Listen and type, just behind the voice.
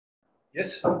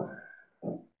Yes.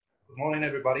 Good morning,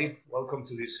 everybody. Welcome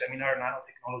to this seminar,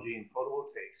 Nanotechnology in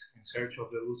Photovoltaics, in search of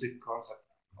the elusive concept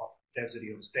of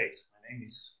density of states. My name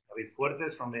is David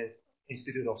Fuentes from the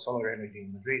Institute of Solar Energy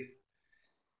in Madrid.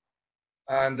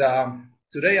 And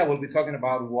today I will be talking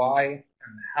about why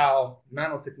and how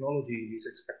nanotechnology is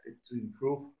expected to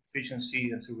improve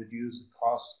efficiency and to reduce the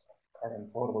cost of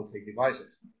current photovoltaic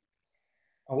devices.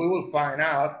 And we will find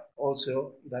out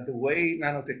also that the way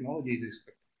nanotechnology is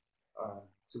expected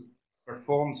to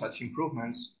perform such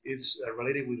improvements is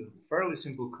related with a fairly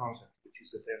simple concept, which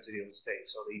is the density of the state.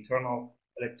 So the internal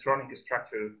electronic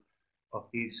structure of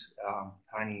these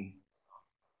tiny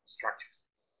structures.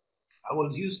 I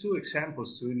will use two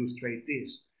examples to illustrate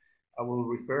this. I will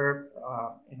refer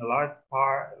in a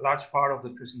large part of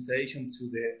the presentation to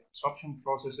the absorption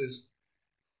processes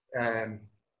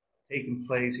taking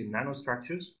place in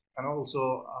nanostructures, and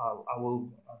also I will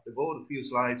devote a few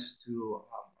slides to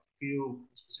few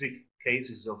specific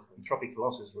cases of entropic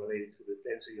losses related to the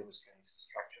density of a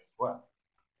structure as well.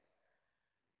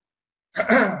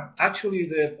 Actually,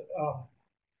 the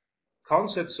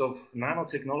concepts of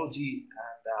nanotechnology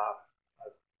and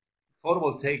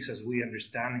photovoltaics, as we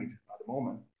understand it at the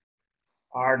moment,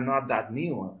 are not that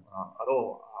new at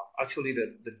all. Actually,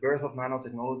 the birth of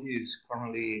nanotechnology is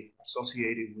currently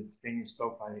associated with famous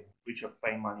talk by Richard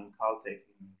Feynman in Caltech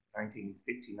in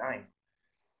 1959.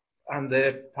 And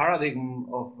the paradigm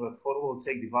of a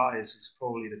photovoltaic device is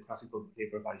probably the classical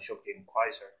paper by Schottky and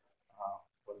Queisser,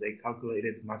 when they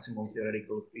calculated maximum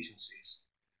theoretical efficiencies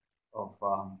of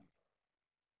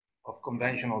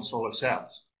conventional solar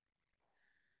cells.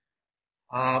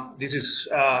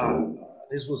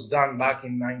 This was done back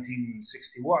in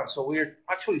 1961. So we're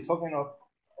actually talking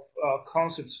of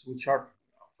concepts which are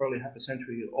fairly half a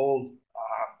century old.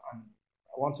 And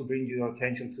I want to bring your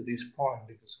attention to this point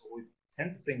because we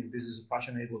tend to think this is a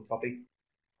fashionable topic,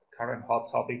 a current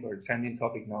hot topic or a trending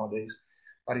topic nowadays.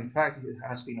 But in fact, it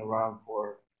has been around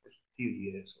for a few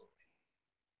years.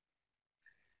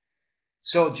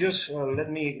 So just let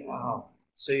me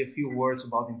say a few words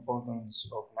about the importance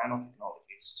of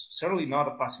nanotechnology. It's certainly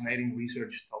not a fascinating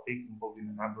research topic involving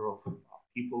a number of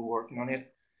people working on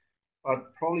it,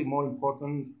 but probably more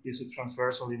important is a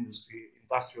transversal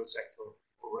industrial sector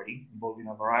already involving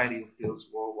a variety of fields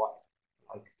worldwide,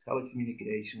 like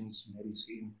telecommunications,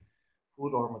 medicine,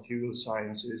 food or material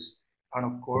sciences, and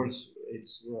of course,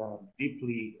 it's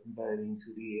deeply embedded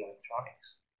into the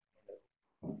electronics,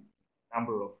 a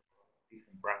number of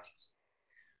different branches.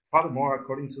 Furthermore,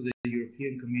 according to the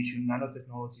European Commission,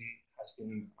 nanotechnology has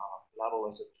been labeled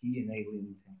as a key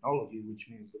enabling technology, which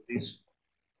means that this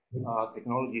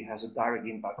technology has a direct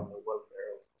impact on the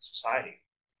welfare of society.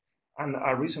 And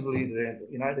recently, the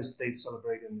United States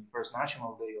celebrated the first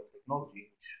National Day of Technology,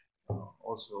 which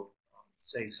also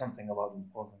says something about the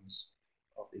importance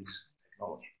of this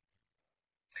technology.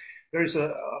 There is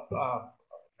a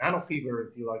nano fever,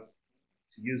 if you like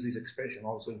to use this expression,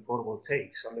 also in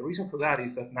photovoltaics. And the reason for that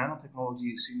is that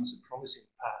nanotechnology is seen as a promising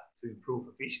path to improve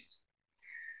efficiency.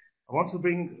 I want to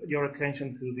bring your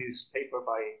attention to this paper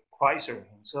by Queisser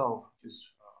himself. Just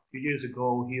a few years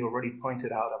ago, he already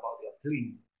pointed out about the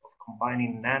appeal of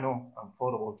combining nano and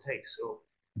photovoltaics. So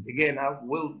again, I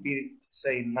will be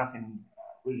saying nothing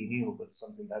really new, but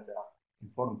something that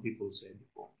important people said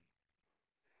before.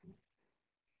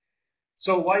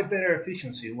 So why better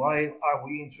efficiency? Why are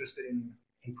we interested in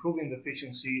improving the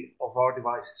efficiency of our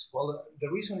devices? Well, the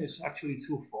reason is actually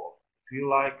twofold. If you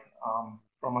like,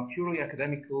 from a purely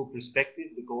academical perspective,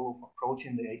 the goal of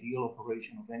approaching the ideal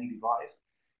operation of any device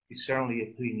is certainly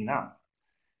appealing enough.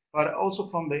 But also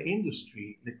from the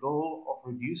industry, the goal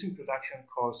of reducing production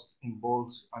costs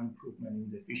involves an improvement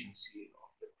in the efficiency of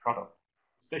the product,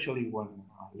 especially when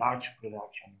large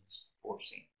production is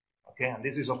foreseen. Okay, and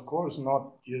this is of course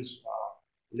not just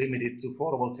limited to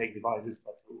photovoltaic devices,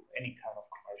 but to any kind of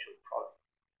commercial product.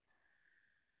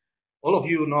 All of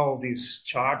you know this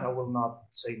chart. I will not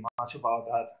say much about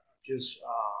that. Just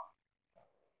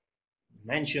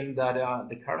mention that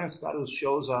the current status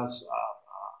shows us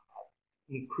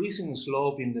increasing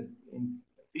slope in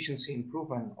efficiency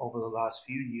improvement over the last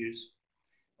few years.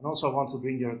 And also I want to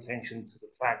bring your attention to the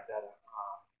fact that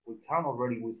we can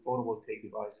already with photovoltaic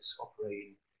devices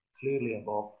operating clearly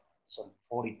above some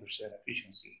 40%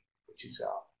 efficiency, which is a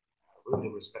really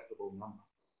respectable number.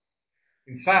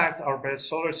 In fact, our best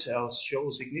solar cells show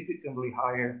significantly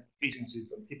higher efficiencies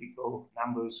than typical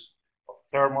numbers of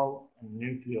thermal and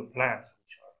nuclear plants,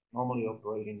 which are normally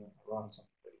operating around some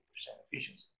 30%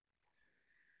 efficiency.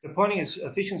 The point is,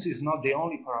 efficiency is not the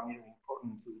only parameter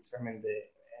important to determine the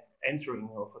entering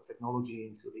of a technology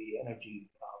into the energy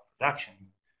production,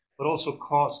 but also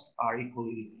costs are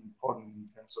equally important in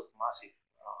terms of massive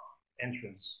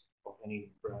entrance of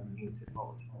any brand new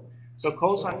technology. So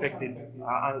cost and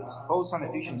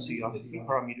efficiency are the key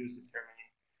parameters determining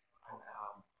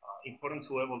important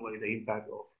to evaluate the impact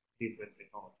of different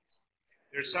technologies.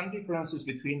 There are some differences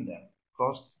between them.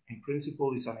 Cost, in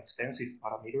principle, is an extensive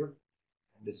parameter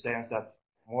in the sense that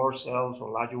more cells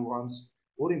or larger ones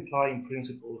would imply, in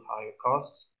principle, higher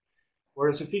costs,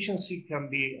 whereas efficiency can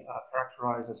be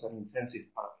characterized as an intensive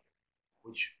parameter,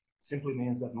 which simply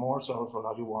means that more cells or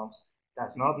larger ones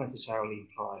does not necessarily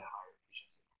imply higher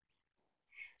efficiency.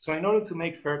 So in order to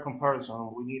make fair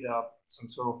comparison, we need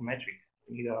some sort of metric.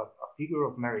 We need a figure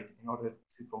of merit in order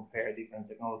to compare different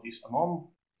technologies among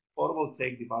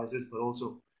photovoltaic devices, but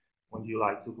also when you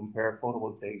like to compare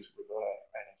photovoltaics with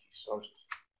energy sources.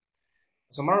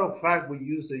 As a matter of fact, we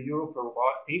use the euro per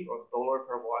watt peak or dollar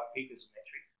per watt peak as a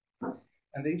metric.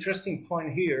 And the interesting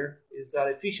point here is that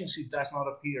efficiency does not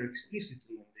appear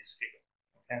explicitly in this figure.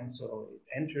 And so it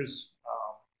enters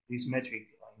this metric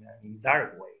in an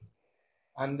indirect way.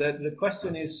 And the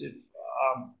question is if,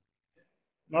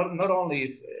 not only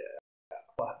if,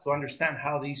 to understand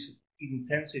how these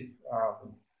intensive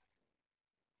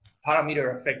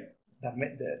parameter affect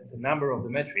the number of the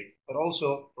metric, but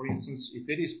also, for instance, if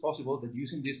it is possible that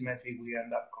using this metric we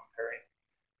end up comparing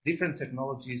different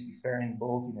technologies differing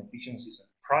both in efficiencies and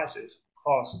prices,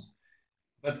 costs,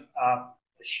 but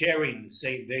sharing the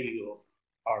same value of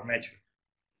our metric.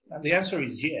 And the answer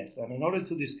is yes. And in order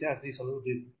to discuss this a little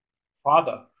bit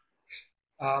further,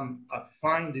 I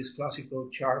find this classical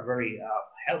chart very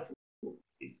helpful.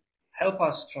 It helps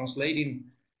us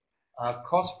translating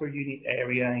cost per unit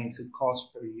area into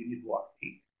cost per unit watt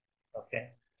peak. Okay,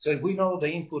 so if we know the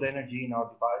input energy in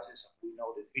our devices, and we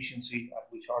know the efficiency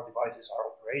at which our devices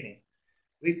are operating,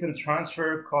 we can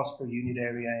transfer cost per unit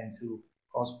area into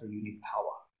cost per unit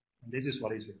power. And this is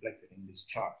what is reflected in this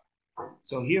chart.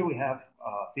 So here we have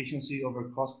efficiency over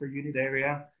cost per unit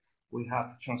area. We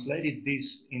have translated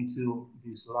this into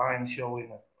this line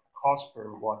showing a cost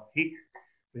per watt peak.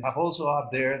 We have also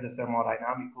up there the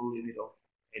thermodynamical limit of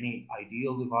any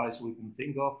ideal device we can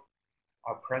think of,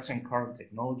 our present current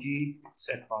technology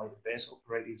set by the best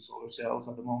operating solar cells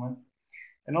at the moment,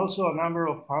 and also a number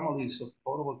of families of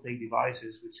photovoltaic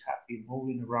devices which have been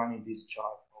moving around in this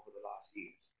chart over the last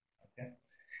years. Okay?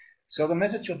 So the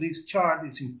message of this chart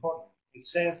is important. It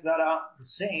says that the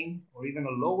same or even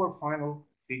a lower final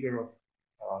figure of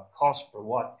cost per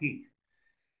watt peak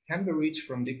can be reached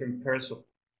from different pairs of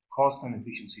cost and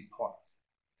efficiency points.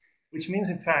 Which means,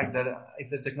 in fact, that if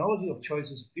the technology of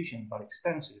choice is efficient but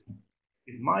expensive,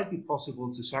 it might be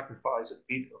possible to sacrifice a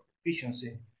bit of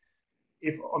efficiency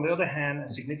if, on the other hand, a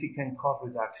significant cost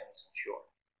reduction is ensured.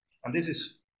 And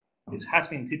this has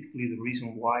been typically the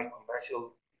reason why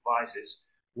commercial devices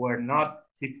were not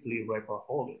typically record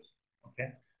holders.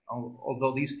 Okay,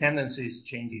 although these tendencies is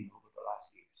changing over the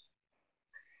last years.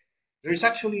 There is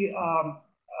actually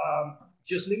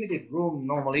just limited room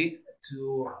normally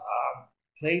to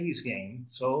play this game,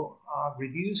 so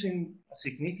reducing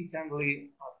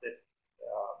significantly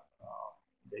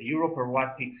the euro per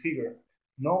watt peak figure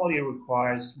normally does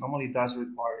require a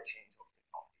change of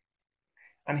technology.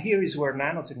 And here is where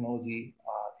nanotechnology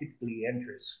typically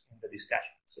enters in the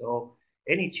discussion. So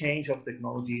any change of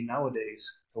technology nowadays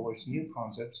towards new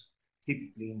concepts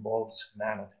typically involves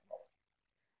nanotechnology.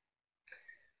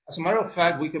 As a matter of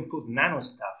fact, we can put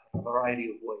nanostuff in a variety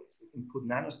of ways. We can put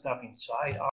nanostuff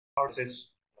inside our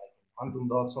process, like quantum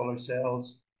dot solar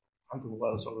cells, quantum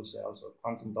well solar cells, or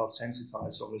quantum dot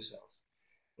sensitized solar cells.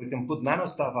 We can put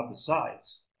nanostuff at the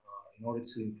sides in order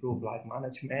to improve light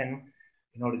management,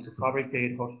 in order to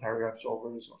fabricate hot carrier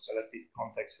absorbers or selective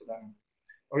contacts for them,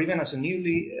 or even as a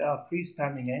newly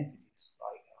freestanding entities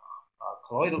like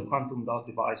colloidal quantum dot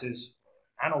devices,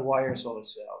 nanowire solar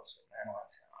cells, or nano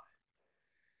antennae.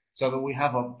 So that we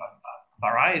have a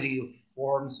variety of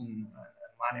forms and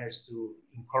manners to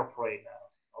incorporate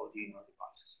nanotechnology in our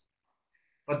devices.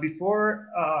 But before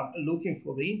looking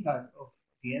for the impact of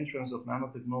the entrance of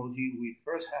nanotechnology, we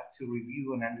first have to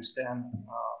review and understand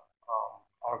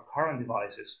our current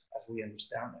devices as we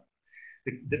understand them.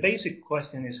 The basic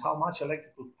question is how much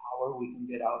electrical power we can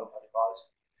get out of a device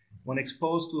when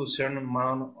exposed to a certain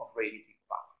amount of radiative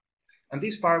power. And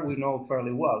this part we know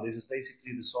fairly well. This is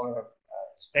basically the solar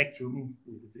spectrum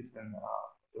with the different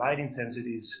light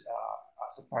intensities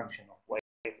as a function of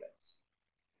wavelengths.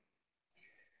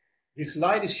 This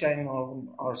light is shining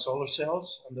on our solar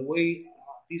cells, and the way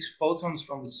these photons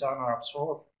from the sun are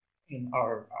absorbed in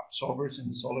our absorbers in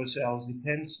the solar cells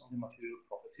depends on the material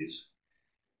properties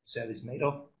the cell is made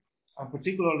of, and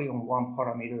particularly on one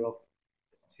parameter of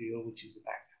the material, which is the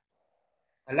background.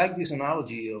 I like this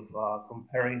analogy of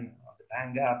comparing the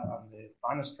band gap and the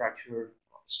nanostructure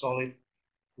of the solid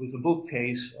with a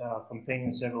bookcase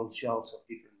containing several shelves of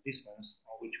different distance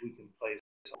on which we can place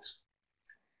books.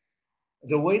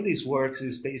 The way this works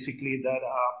is basically that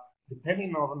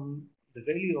depending on the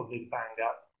value of the band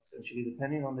gap, essentially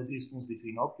depending on the distance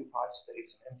between occupied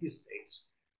states and empty states,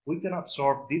 we can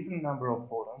absorb different number of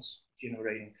photons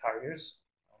generating carriers.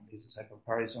 And this is a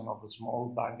comparison of the small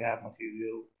band gap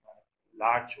material and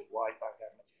large or wide band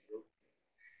gap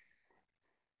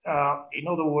material. In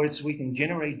other words, we can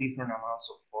generate different amounts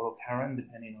of photocurrent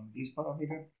depending on this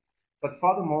parameter. But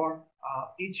furthermore,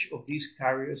 each of these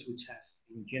carriers, which has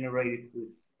been generated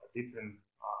with different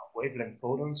wavelength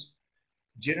photons,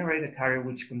 generate a carrier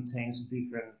which contains a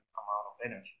different amount of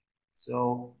energy.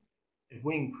 So if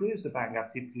we increase the band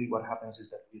gap, typically what happens is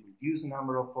that we reduce the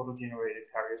number of photo-generated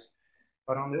carriers.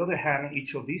 But on the other hand,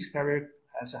 each of these carriers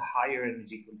has a higher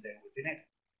energy content within it.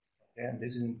 Okay? And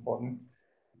this is important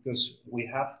because we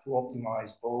have to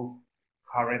optimize both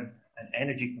current and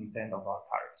energy content of our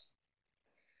carriers.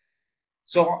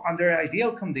 So under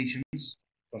ideal conditions,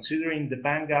 considering the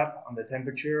band gap and the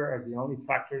temperature as the only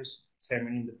factors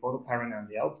determining the photocurrent and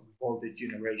the output voltage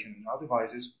generation in our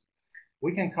devices,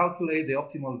 we can calculate the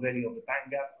optimal value of the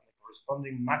band gap and the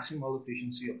corresponding maximal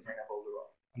efficiency obtainable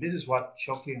thereof. And this is what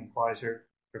Shockley and Quasar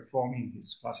perform in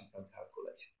his classical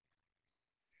calculation.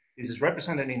 This is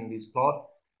represented in this plot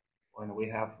when we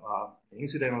have the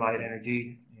incident light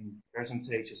energy in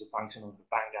percentage as a function of the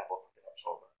band gap of the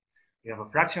absorber. We have a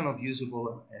fraction of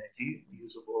usable energy,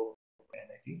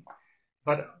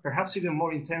 but perhaps even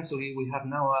more intensely, we have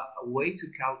now a way to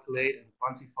calculate and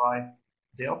quantify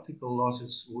the optical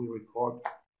losses we record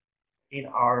in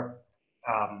our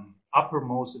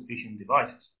uppermost efficient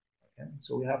devices. Okay?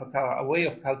 So we have a way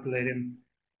of calculating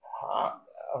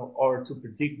or to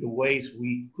predict the ways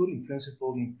we could in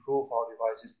principle improve our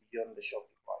devices beyond the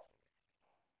Shockley quasar.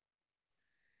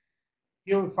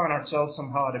 Here we find ourselves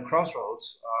somehow at a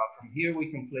crossroads. From here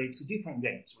we can play two different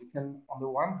games. We can, on the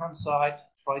one hand side,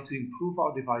 try to improve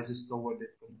our devices toward the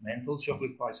fundamental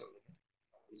Shockley quasar limit.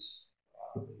 This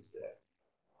is the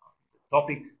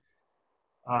topic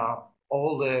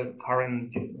all the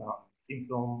current thin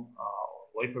film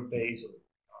wafer-based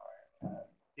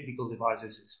typical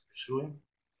devices is pursuing.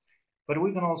 But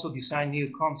we can also design new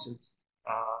concepts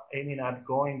aiming at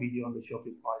going beyond the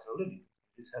Shockley quasar limit.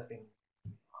 This has been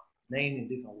named in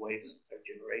different ways, third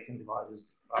generation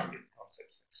devices, different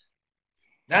concepts.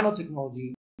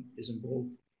 Nanotechnology is involved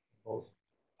in both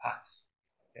paths.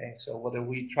 Okay, so whether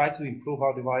we try to improve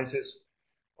our devices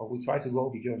or we try to go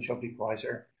beyond Shockley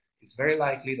quasar, it's very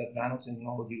likely that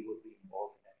nanotechnology will be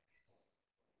involved in it.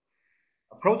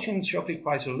 Approaching Shockley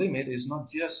quasar limit is not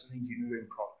just an engineering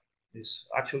problem. It's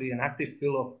actually an active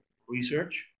field of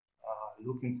research,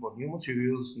 looking for new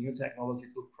materials, new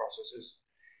technological processes,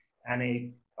 and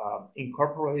it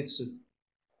incorporates a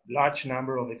large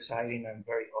number of exciting and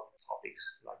very hot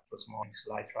topics like plasmonics,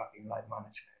 light tracking, light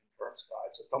management,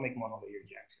 perovskites, atomic monolayer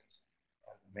junctions,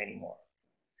 and many more.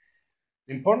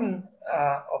 The important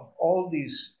of all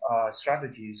these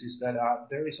strategies is that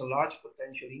there is a large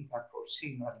potential impact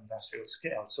foreseen at industrial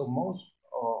scale. So most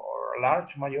or a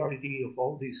large majority of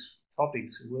all these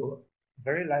topics will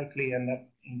very likely end up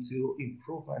into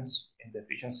improvements in the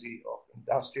efficiency of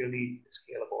industrially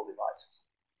scalable devices.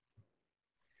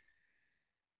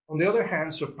 On the other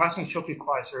hand, surpassing Shockley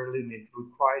quasar limit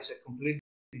requires a completely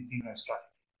different strategy.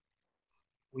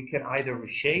 We can either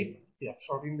reshape the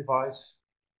absorbing device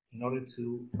in order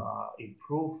to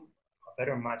improve a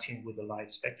better matching with the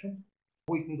light spectrum.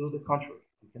 We can do the contrary.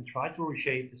 We can try to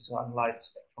reshape the sunlight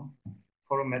spectrum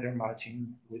for a better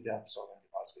matching with the absorbing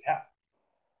device we have.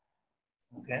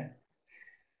 Okay.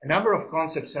 A number of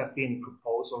concepts have been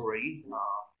proposed already in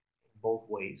both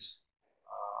ways.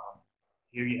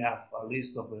 Here you have a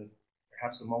list of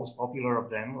perhaps the most popular of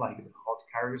them, like the hot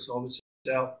carrier solar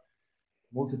cell,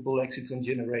 multiple exciton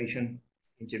generation,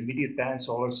 intermediate band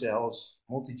solar cells,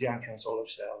 multi-junction solar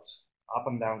cells, up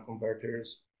and down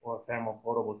converters, or thermal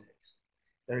photovoltaics.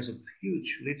 There is a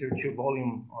huge literature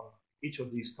volume on each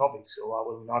of these topics, so I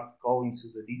will not go into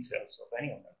the details of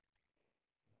any of them.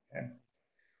 Okay?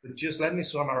 But just let me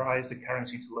summarize the current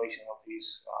situation of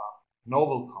these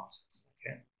novel concepts.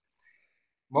 Okay?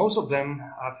 Most of them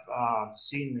have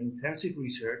seen intensive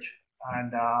research,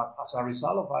 and as a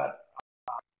result of that,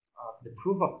 the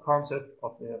proof of concept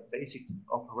of the basic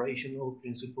operational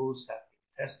principles have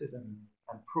been tested and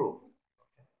proved.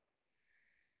 Okay?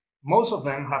 Most of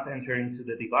them have entered into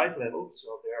the device level,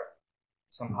 so they're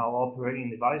somehow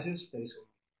operating devices based on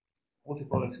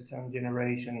multiple exciton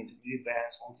generation, intermediate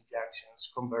bands,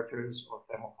 multi-junctions, converters, or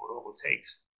thermal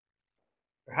photovoltaics.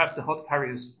 Perhaps the hot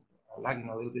carriers are lagging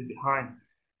a little bit behind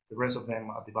the rest of them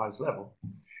at device level.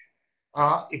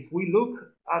 If we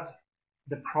look at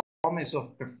the promise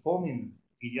of performing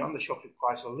beyond the Shockley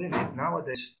quasar limit,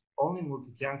 nowadays only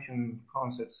multi-junction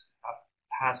concepts have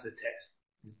passed the test.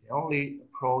 It's the only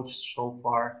approach so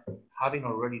far having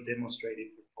already demonstrated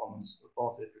performance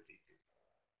above the predicted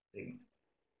limit.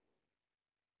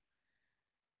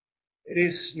 It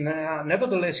is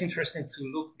nevertheless interesting to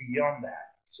look beyond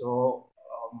that. So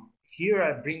here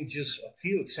I bring just a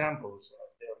few examples.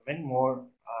 There are many more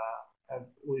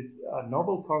with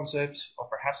novel concepts, or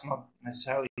perhaps not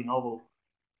necessarily novel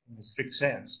in the strict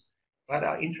sense, but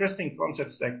interesting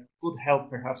concepts that could help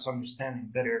perhaps understanding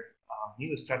better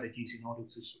new strategies in order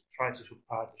to try to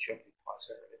surpass the Shockley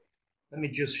quasar. Let me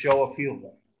just show a few of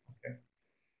them. Okay.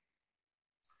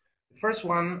 The first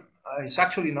one is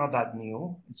actually not that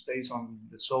new. It's based on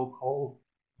the so-called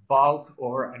bulk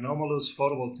or anomalous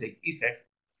photovoltaic effect.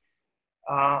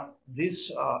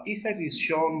 This effect is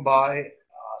shown by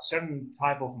a certain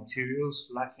type of materials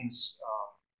lacking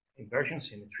inversion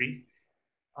symmetry.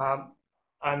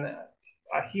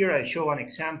 Here I show an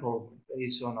example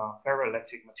based on a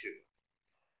ferroelectric material.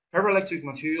 Ferroelectric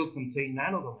material contain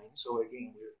nanodomains, so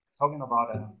again, we're talking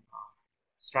about a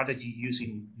strategy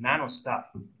using nanostuff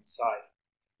inside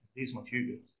these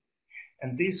materials.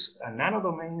 And these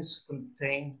nanodomains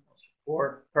contain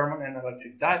or permanent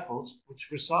electric dipoles, which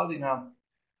result in a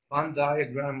band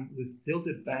diagram with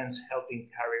tilted bands helping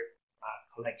carrier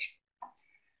collection.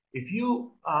 If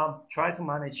you try to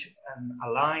manage and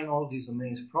align all these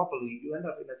domains properly, you end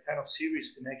up in a kind of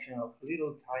series connection of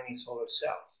little tiny solar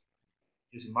cells.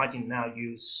 Just imagine now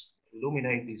you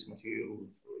illuminate this material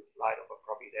with light of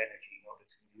appropriate energy in order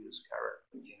to induce carrier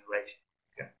generation.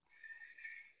 Okay.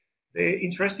 The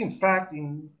interesting fact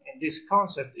in this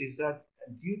concept is that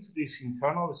due to this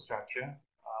internal structure,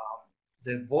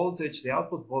 the voltage, the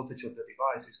output voltage of the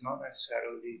device is not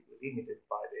necessarily limited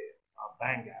by the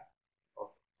band gap of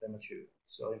the material.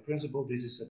 So in principle, this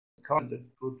is a concept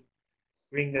that could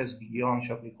bring us beyond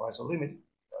Shockley quasar limit,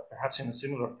 perhaps in a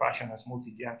similar fashion as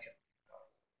multi-junction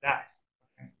dyes.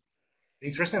 Okay. The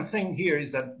interesting thing here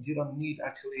is that you don't need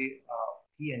actually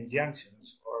PN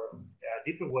junctions, or there are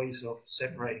different ways of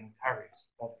separating carriers.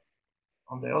 But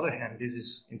on the other hand, this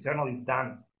is internally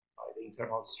done by the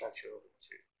internal structure of the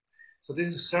material. So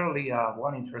this is certainly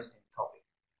one interesting topic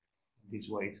in this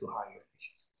way to higher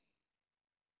efficiency.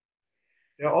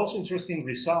 There are also interesting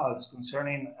results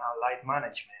concerning light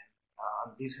management.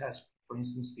 This has, for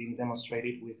instance, been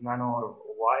demonstrated with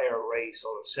nanowire array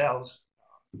solar cells,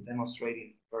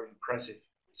 demonstrating very impressive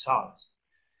results.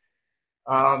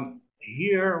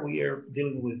 Here we are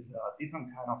dealing with different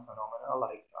kind of phenomena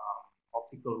like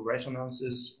optical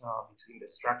resonances between the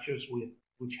structures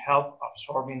which help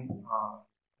absorbing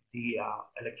the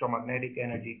electromagnetic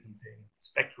energy contained in the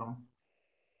spectrum,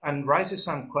 and raises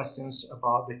some questions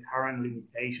about the current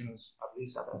limitations, at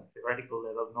least at a theoretical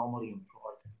level, normally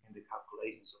employed in the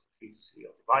calculations of efficiency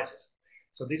of devices.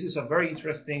 So this is a very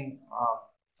interesting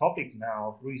topic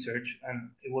now of research,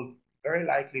 and it will very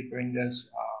likely bring us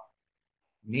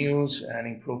news and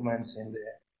improvements in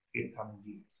the coming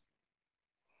years.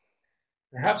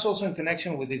 Perhaps also in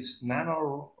connection with its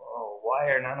nano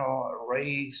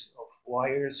arrays of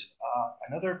wires,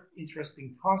 another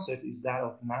interesting concept is that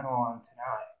of nano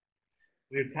antennae.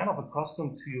 We're kind of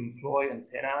accustomed to employ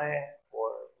antennae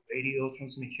for radio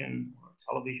transmission or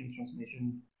television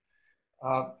transmission.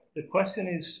 The question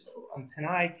is,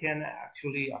 antennae can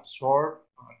actually absorb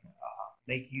and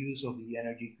make use of the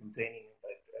energy containing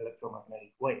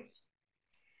electromagnetic waves.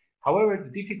 However,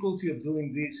 the difficulty of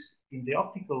doing this in the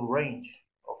optical range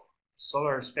of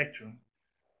solar spectrum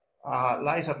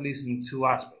lies at least in two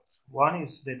aspects. One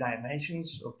is the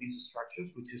dimensions of these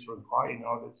structures, which is required in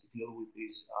order to deal with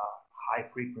these high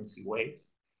frequency waves,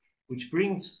 which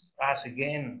brings us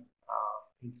again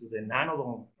into the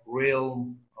nano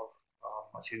realm of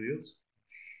materials.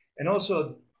 And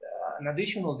also an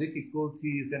additional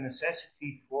difficulty is the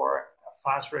necessity for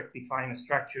fast rectifying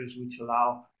structures which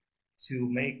allow to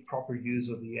make proper use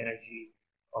of the energy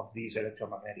of these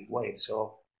electromagnetic waves.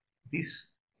 So this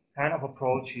kind of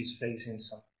approach is facing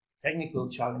some technical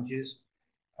challenges,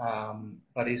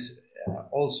 but is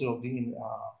also being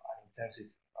an intensive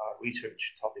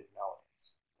research topic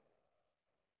nowadays.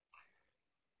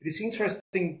 It is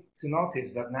interesting to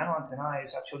notice that nano antennae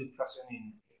is actually present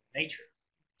in nature.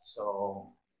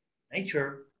 So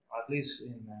nature, at least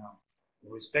in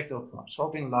respect of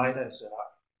absorbing light as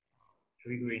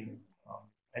triggering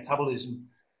metabolism,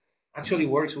 actually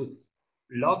works with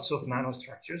lots of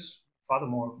nanostructures,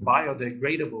 furthermore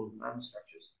biodegradable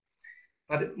nanostructures.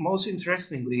 But most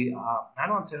interestingly,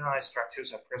 nanoantennae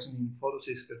structures are present in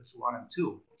photosystems 1 and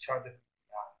 2, which are the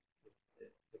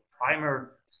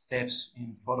primer steps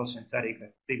in photosynthetic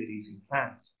activities in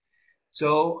plants.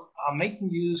 So making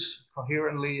use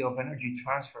coherently of energy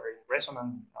transfer in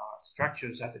resonant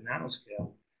structures at the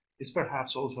nanoscale is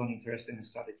perhaps also an interesting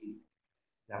strategy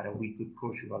that we could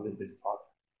pursue a little bit further.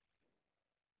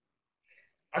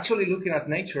 Actually, looking at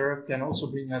nature can also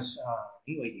bring us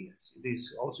new ideas. It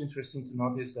is also interesting to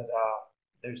notice that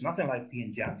there's nothing like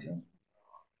p-n junctions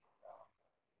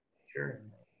nature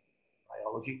and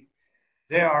biology.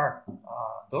 There are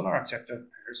donor-acceptor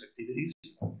pairs activities.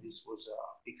 This was a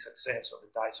big success of the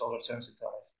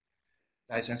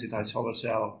dye-sensitized solar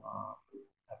cell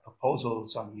a proposal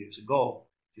some years ago,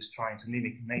 just trying to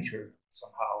mimic nature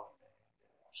somehow,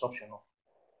 absorption of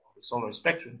the solar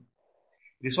spectrum.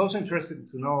 It is also interesting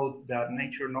to note that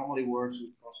nature normally works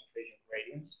with concentration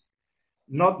gradients,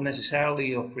 not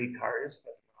necessarily of free carriers,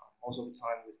 but most of the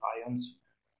time with ions,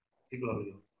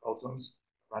 particularly protons,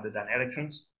 rather than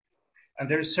electrons. And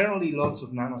there's certainly lots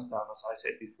of nanostuff, as I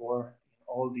said before, in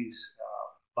all these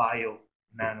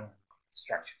bio-nano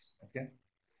structures. Okay,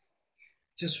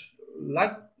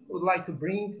 would like to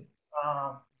bring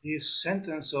this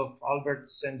sentence of Albert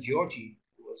Szent-Györgyi,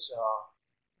 who was a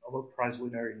Nobel Prize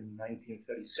winner in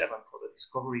 1937 for the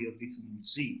discovery of vitamin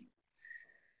C.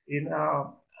 In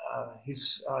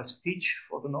his speech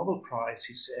for the Nobel Prize,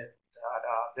 he said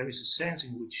that there is a sense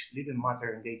in which living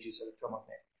matter engages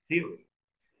electromagnetic theory,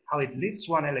 how it lifts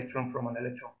one electron from an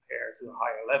electron pair to a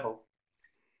higher level,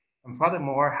 and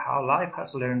furthermore, how life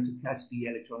has learned to catch the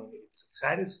electron in its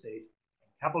excited state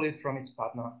and couple it from its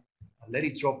partner and let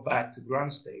it drop back to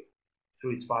ground state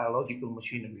through its biological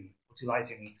machinery,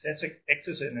 utilizing its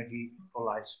excess energy for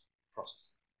life's process.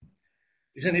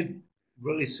 Isn't it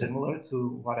really similar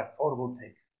to what a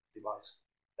photovoltaic device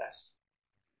does?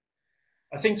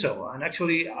 I think so. And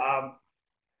actually,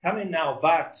 coming now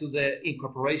back to the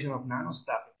incorporation of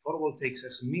nanostuff in photovoltaics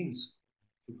as a means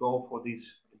to go for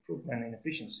this improvement in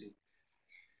efficiency,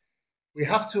 we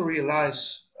have to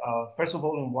realize, first of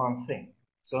all, in one thing.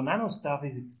 So nanostuff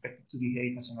is expected to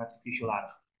behave as an artificial atom.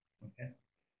 Okay?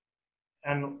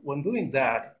 And when doing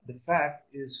that, the fact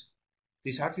is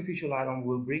this artificial atom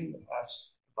will bring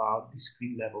us about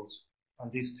discrete levels,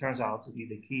 and this turns out to be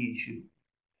the key issue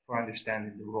for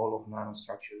understanding the role of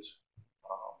nanostructures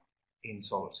in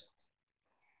solar cells,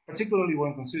 particularly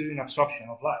when considering absorption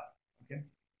of light. Okay,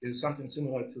 there's something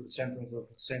similar to the sentence of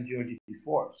Szent-Györgyi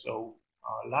before. So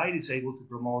light is able to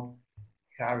promote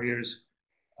carriers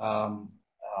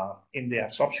in the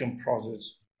absorption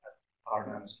process at our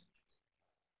nanostructures.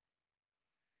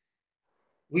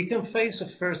 We can face a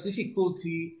first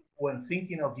difficulty when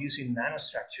thinking of using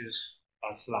nanostructures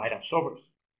as light absorbers.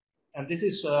 And this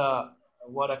is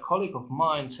what a colleague of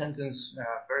mine sentenced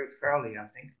very fairly, I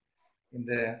think, in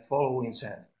the following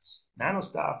sentence.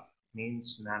 Nanostuff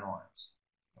means nanoions.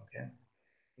 Okay?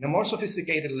 In a more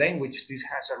sophisticated language, this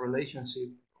has a relationship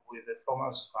with the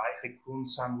Thomas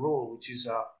Kuhn-Sum rule, which is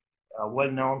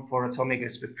well known for atomic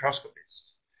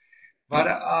spectroscopists. But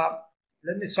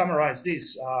let me summarize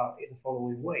this in the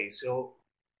following way. So,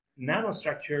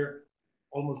 nanostructure,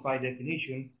 almost by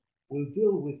definition, will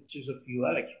deal with just a few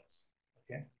electrons.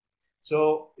 Okay?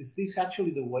 So, is this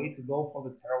actually the way to go for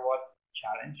the terawatt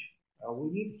challenge? We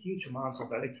need huge amounts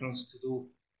of electrons to do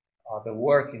the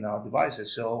work in our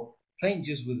devices. So, playing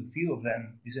just with a few of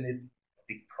them, isn't it a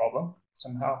big problem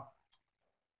somehow?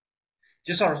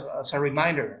 Just as a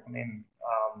reminder, I mean,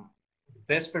 the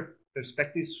best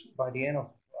perspectives by the end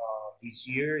of this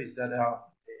year is that the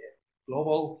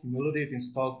global cumulative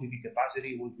installed PV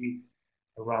capacity will be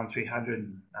around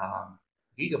 300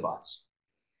 gigawatts,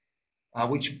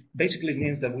 which basically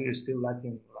means that we are still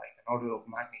lacking like an order of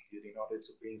magnitude in order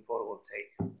to bring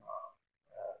photovoltaic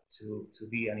to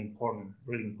be an important,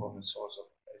 really important source of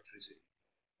electricity.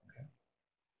 Okay.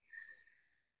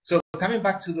 So coming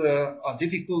back to the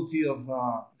difficulty of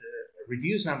the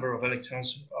reduced number of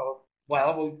electrons,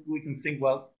 well, we can think,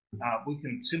 well, we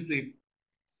can simply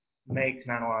make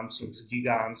nanoamps into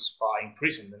gigaamps by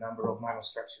increasing the number of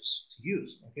nanostructures to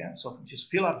use. Okay, so just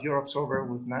fill up your absorber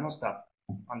with nanostuff,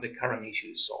 and the current issue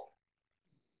is solved.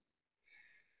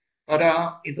 But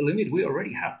in the limit, we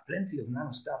already have plenty of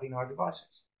nanostuff in our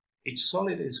devices. Each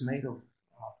solid is made of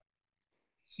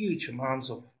huge amounts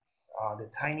of the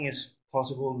tiniest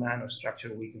possible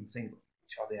nanostructure we can think of,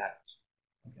 which are the atoms.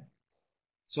 Okay,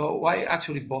 so why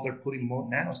actually bother putting more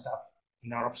nanostuff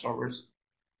in our absorbers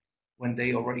when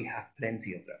they already have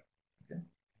plenty of them? Okay?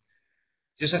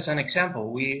 Just as an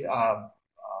example, we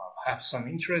have some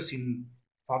interest in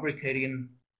fabricating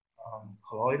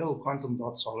colloidal quantum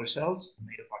dot solar cells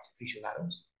made of artificial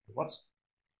atoms. What's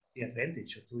the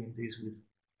advantage of doing this with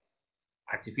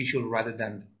artificial rather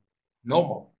than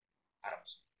normal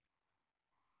atoms?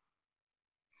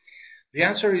 The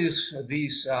answer is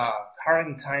this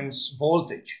current times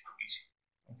voltage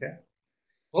issue. Okay,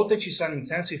 voltage is an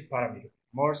intensive parameter.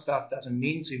 More stuff doesn't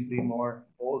mean simply more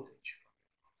voltage.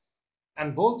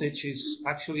 And voltage is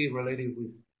actually related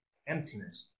with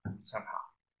emptiness somehow.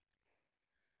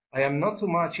 I am not too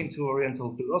much into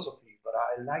Oriental philosophy, but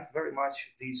I like very much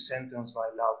this sentence by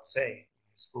Lao Tse in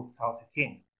his book Tao Te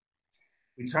Ching.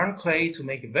 We turn clay to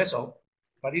make a vessel,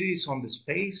 but it is on the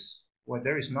space where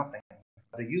there is nothing.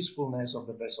 The usefulness of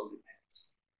the vessel depends.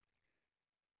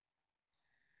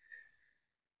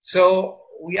 So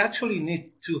we actually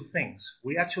need two things.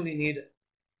 We actually need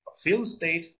a field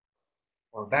state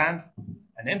or band,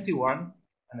 an empty one,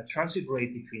 and a transit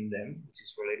rate between them, which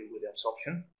is related with the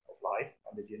absorption of light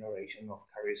and the generation of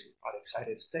carriers at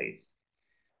excited states.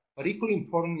 But equally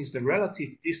important is the relative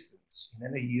distance in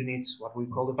any units, what we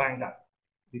call the band gap,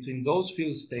 between those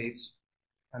field states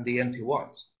and the empty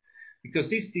ones. Because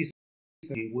this distance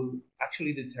will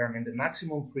actually determine the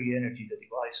maximum free energy the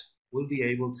device will be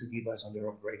able to give us under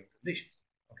operating conditions.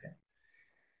 Okay?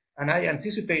 And I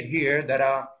anticipate here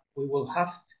that we will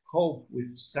have to cope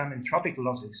with some entropic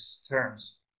losses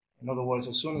terms. In other words,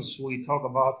 as soon as we talk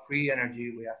about free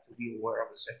energy, we have to be aware of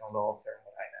the second law of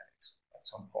thermodynamics at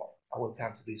some point. I will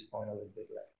come to this point a little bit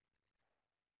later.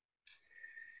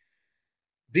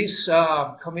 This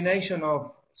combination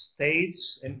of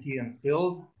states, empty and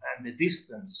filled, and the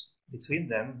distance between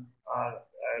them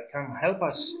can help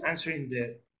us answering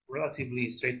the relatively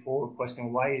straightforward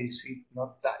question, why is it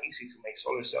not that easy to make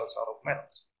solar cells out of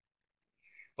metals?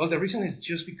 Well, the reason is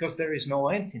just because there is no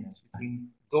emptiness between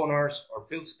donors or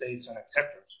field states and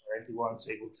acceptors, or empty ones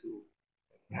able to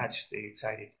catch the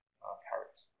excited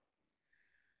carriers.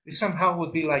 This somehow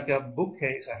would be like a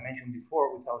bookcase I mentioned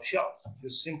before without shelves,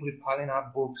 just simply piling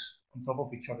up books on top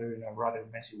of each other in a rather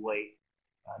messy way,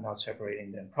 not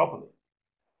separating them properly.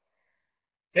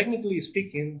 Technically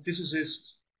speaking,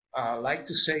 physicists like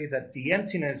to say that the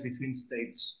emptiness between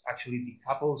states actually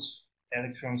decouples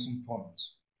electrons and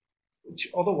phonons, which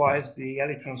otherwise the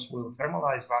electrons will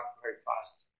thermalize back very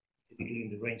fast, typically in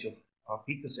the range of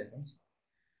picoseconds,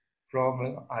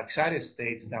 from excited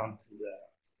states down to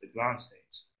the ground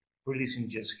states, releasing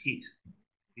just heat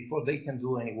before they can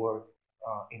do any work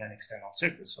in an external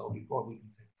circuit. So before we can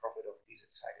take profit of this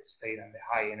excited state and the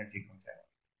high energy content.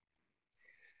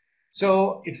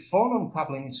 So if phonon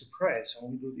coupling is suppressed,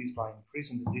 and we do this by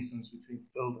increasing the distance between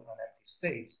filled and empty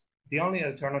states, the only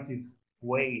alternative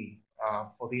way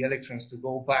for the electrons to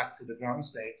go back to the ground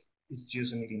state is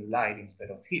just emitting light instead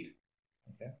of heat.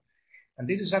 Okay? And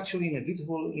this is actually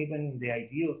inevitable even in the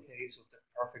ideal case of the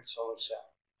perfect solar cell.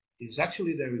 It is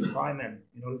actually the requirement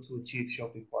in order to achieve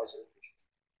Schultes-Quasar efficiency.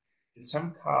 It's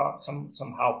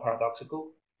somehow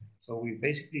paradoxical. So we're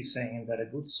basically saying that a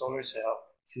good solar cell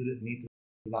shouldn't need to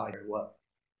lie very well,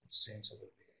 which seems a little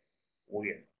bit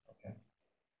weird. Okay?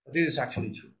 But this is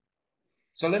actually true.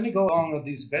 So let me go on with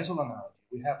this vessel analogy.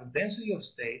 We have a density of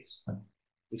states,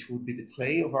 which would be the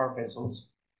clay of our vessels,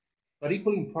 but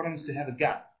equally important is to have a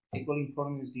gap. Equally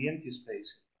important is the empty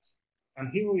space. And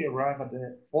here we arrive at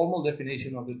the formal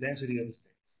definition of the density of the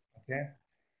states. Okay?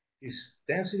 This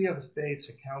density of the states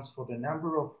accounts for the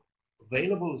number of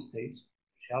available states,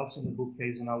 which helps in the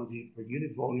bookcase analogy per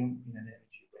unit volume in an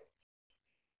energy range.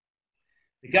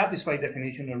 The gap is by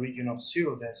definition a region of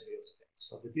zero density of states,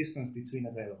 so the distance between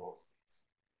available states.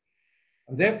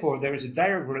 And therefore, there is a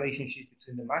direct relationship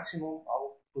between the maximum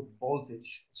output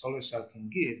voltage a solar cell can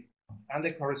give and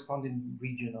the corresponding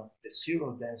region of the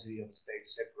zero density of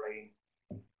states separating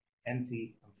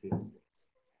empty and filled states.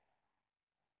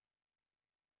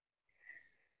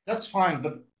 That's fine,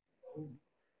 but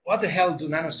what the hell do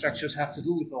nanostructures have to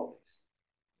do with all this?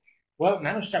 Well,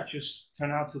 nanostructures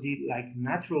turn out to be like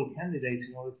natural candidates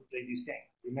in order to play this game.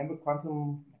 Remember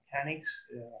quantum mechanics,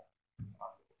 the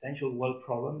potential well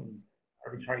problem in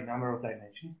arbitrary number of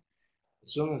dimensions?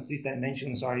 As soon as these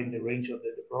dimensions are in the range of the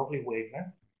de Broglie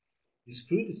wavelength,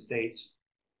 discrete states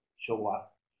show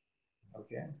up.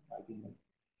 Okay, like in the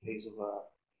case of a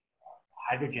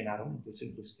hydrogen atom, the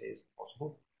simplest case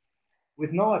possible,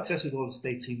 with no accessible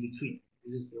states in between.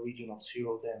 This is the region of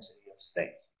zero density of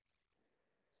states.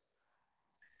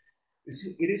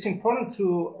 It is important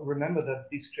to remember that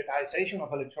discretization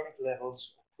of electronic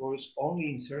levels occurs only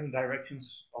in certain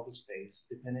directions of the space,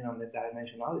 depending on the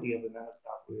dimensionality of the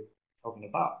nanostuff we're talking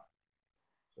about.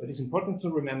 So it is important to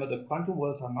remember that quantum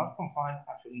wells are not confined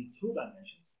actually in two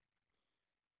dimensions.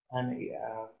 And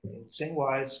in the same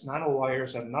wise,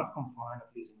 nanowires are not confined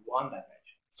at least in one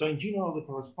dimension. So in general, the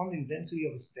corresponding density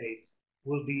of the states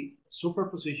will be a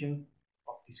superposition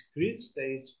of discrete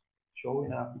states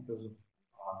showing up because of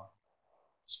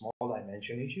small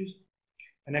dimension issues,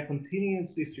 and a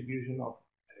continuous distribution of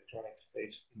electronic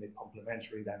states in the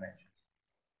complementary dimensions.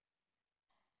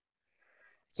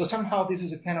 So somehow this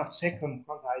is a kind of second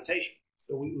quantization.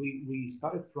 So we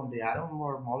started from the atom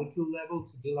or molecule level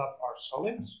to build up our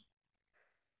solids.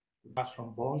 We passed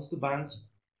from bonds to bands.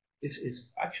 This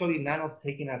is actually nano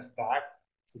taking us back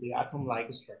to the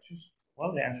atom-like structures.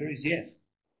 Well, the answer is yes.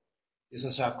 This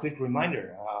is a quick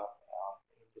reminder.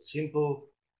 The simple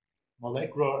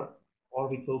molecular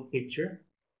orbital picture,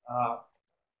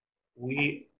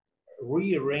 we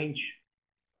rearrange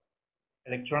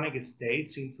electronic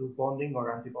states into bonding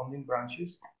or antibonding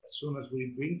branches as soon as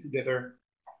we bring together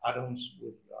atoms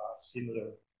with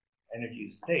similar energy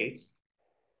states,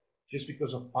 just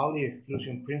because of Pauli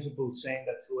exclusion principle saying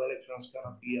that two electrons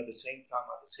cannot be at the same time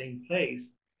at the same place.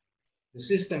 The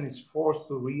system is forced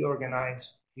to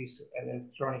reorganize this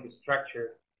electronic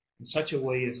structure in such a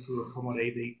way as to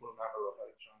accommodate the equal number of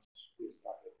electrons we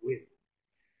started with.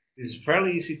 This is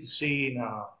fairly easy to see in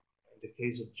the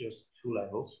case of just two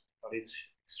levels, but it's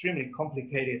extremely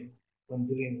complicated when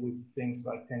dealing with things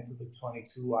like 10 to the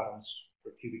 22 atoms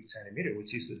per cubic centimeter,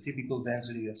 which is the typical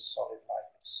density of solid like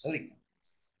silicon.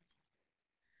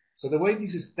 So the way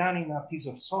this is done in a piece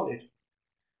of solid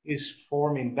is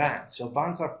forming bands. So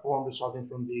bands are formed resulting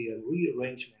from the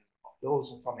rearrangement of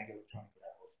those atomic electronic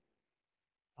levels.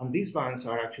 And these bands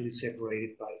are actually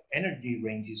separated by energy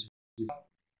ranges with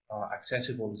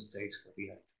accessible states for the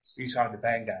electrons. These are the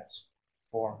band gaps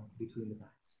formed between the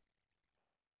bands.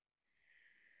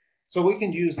 So we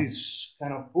can use this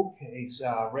kind of bookcase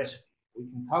recipe. We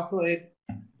can calculate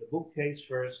the bookcase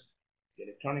first, the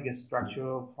electronic structure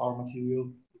of our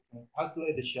material. We can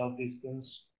calculate the shell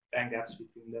distance, band gaps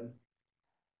between them.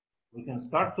 We can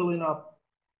start filling up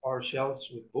our shells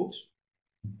with books,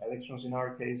 electrons in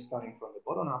our case starting from the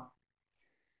bottom up.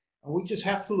 And we just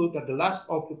have to look at the last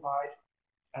occupied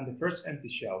and the first empty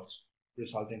shells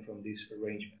resulting from this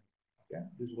arrangement. Okay?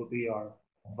 This will be our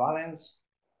valence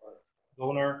or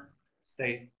donor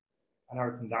state and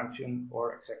our conduction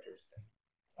or acceptor state.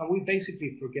 And we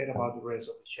basically forget about the rest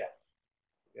of the shell,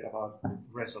 forget about the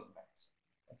rest of the bands.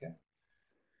 Okay?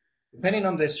 Depending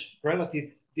on this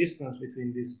relative distance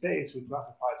between these states, we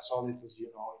classify solids, as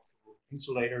you know, into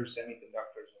insulators,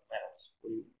 semiconductors, and metals.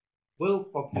 We will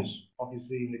focus,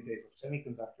 obviously, in the case of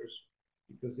semiconductors,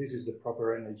 because this is the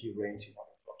proper energy range in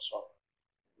order to absorb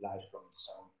light from the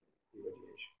sun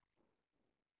irradiation.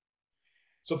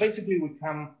 So basically, we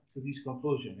come to this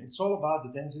conclusion. It's all about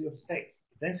the density of states.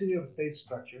 The density of state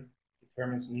structure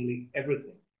determines nearly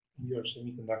everything in your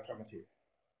semiconductor material.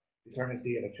 It determines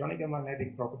the electronic and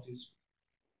magnetic properties.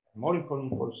 And more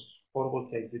important for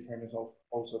photovoltaics, determines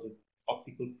also the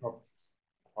optical properties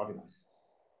of our devices.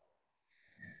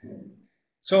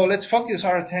 So let's focus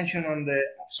our attention on the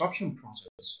absorption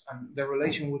process and the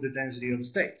relation with the density of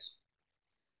states.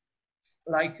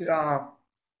 Like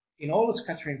in all the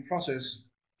scattering process,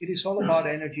 it is all about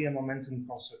energy and momentum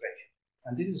conservation.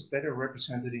 And this is better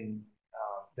represented in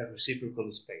the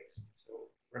reciprocal space. So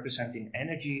representing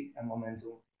energy and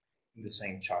momentum in the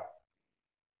same chart.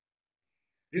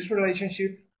 This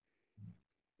relationship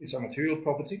is a material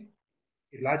property.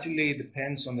 It largely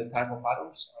depends on the type of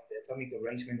atoms and the atomic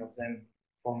arrangement of them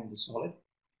forming the solid.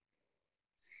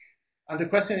 And the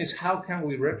question is, how can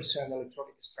we represent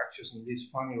electronic structures in this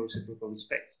funny reciprocal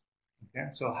space? Okay,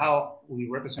 so how we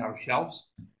represent our shelves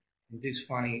in this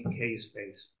funny K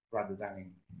space rather than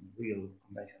in real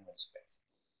conventional space.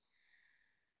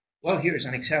 Well, here is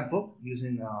an example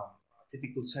using a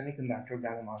typical semiconductor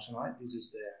gallium arsenide. This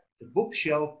is the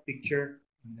bookshelf picture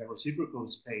in the reciprocal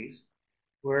space,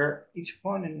 where each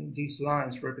point in these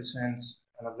lines represents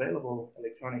an available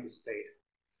electronic state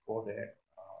for the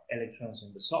electrons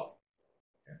in the solid.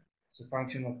 Okay? It's a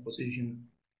function of position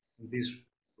in this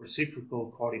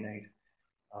reciprocal coordinate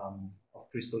of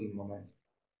crystalline momentum.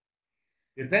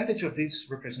 The advantage of this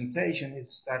representation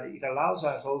is that it allows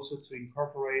us also to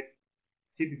incorporate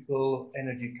typical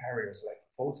energy carriers like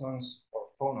photons or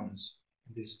phonons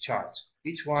in these charts,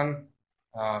 each one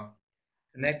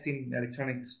connecting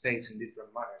electronic states in different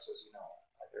manners, as you know,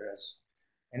 either as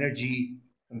energy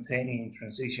containing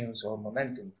transitions or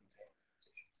momentum containing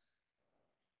transitions.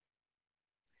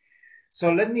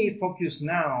 So let me focus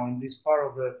now in this part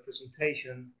of the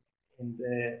presentation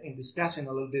in discussing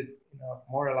a little bit in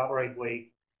a more elaborate way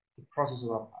the process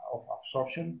of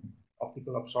absorption,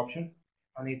 optical absorption,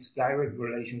 and its direct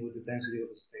relation with the density of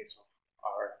the states of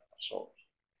our absorbers.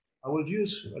 I will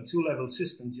use a two-level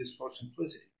system just for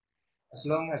simplicity, as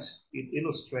long as it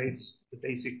illustrates the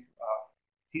basic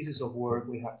pieces of work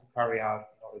we have to carry out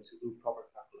in order to do proper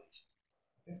calculations.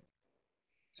 Okay?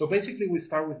 So basically, we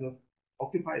start with the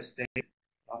occupied state,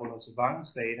 double as a balance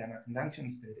state, and a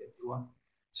conduction state, F1,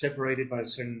 separated by a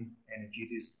certain energy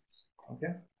distance.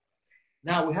 Okay.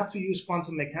 Now we have to use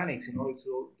quantum mechanics in order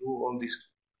to do all these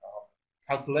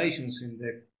calculations in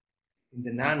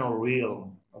the nano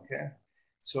realm. Okay.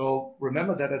 So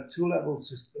remember that a two-level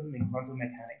system in quantum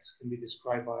mechanics can be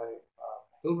described by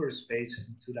Hilbert space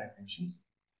in 2 dimensions.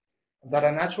 And that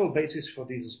a natural basis for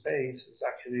this space is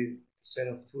actually a set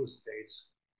of 2 states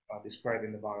described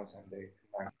in the balance and the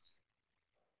conduction state.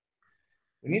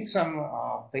 We need some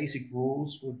basic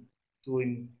rules for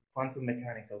doing quantum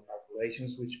mechanical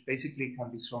calculations, which basically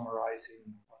can be summarized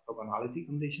in orthogonality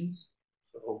conditions.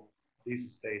 So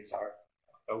these states are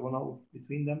orthogonal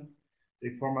between them.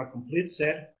 They form a complete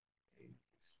set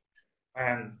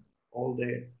and all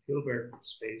the Hilbert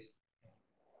space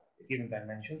in given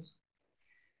dimensions.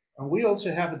 And we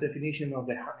also have a definition of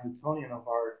the Hamiltonian of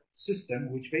our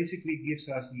system, which basically gives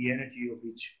us the energy of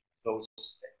each of those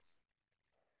states.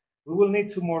 We will need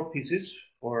 2 more pieces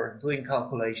for doing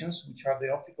calculations, which are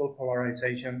the optical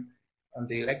polarization and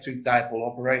the electric dipole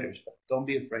operators. But don't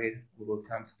be afraid, we will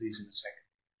come to these in a second.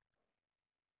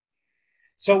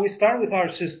 So we start with our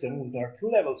system, with our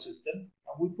two-level system,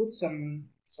 and we put some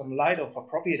light of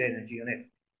appropriate energy on it,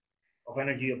 of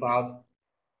energy about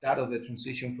that of the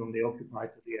transition from the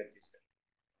occupied to the empty state.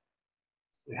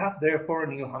 We have therefore a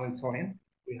new Hamiltonian.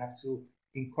 We have to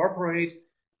incorporate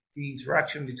the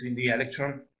interaction between the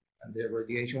electron and the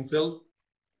radiation field.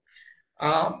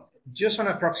 Just an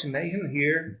approximation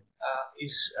here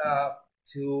is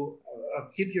to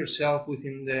keep yourself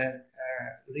within the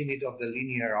limit of the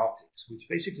linear optics, which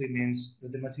basically means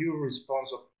that the material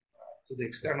response to the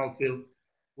external field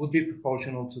would be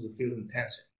proportional to the field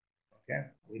intensity. Okay,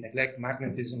 we neglect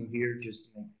magnetism here just to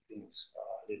make things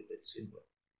a little bit simpler.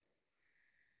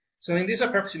 So in this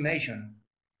approximation,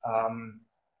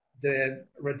 the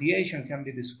radiation can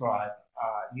be described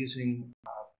using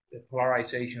the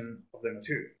polarization of the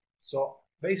material. So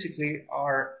basically,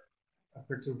 our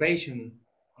perturbation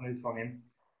Hamiltonian,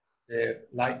 the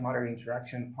light-matter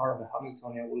interaction part of the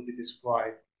Hamiltonian, will be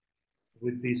described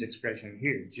with this expression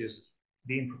here, just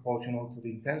being proportional to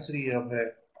the intensity of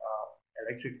the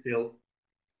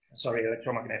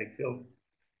electromagnetic field,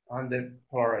 and the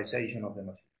polarization of the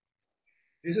material.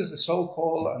 This is the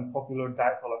so-called and popular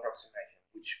dipole approximation,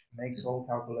 which makes all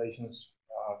calculations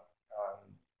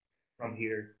from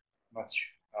here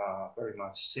very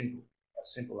much simple,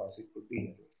 as simple as it could be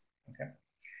at least. Okay.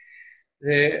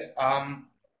 The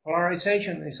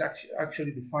polarization is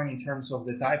actually defined in terms of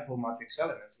the dipole matrix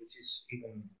elements, which is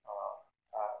even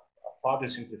a further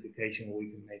simplification we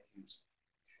can make use of.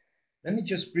 Let me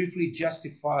just briefly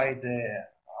justify the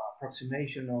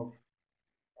approximation of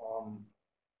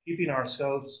keeping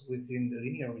ourselves within the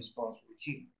linear response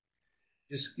regime.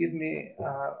 Just give me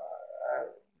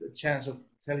the chance of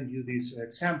telling you this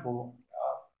example.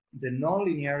 The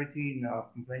nonlinearity in a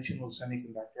conventional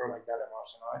semiconductor like gallium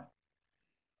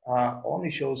arsenide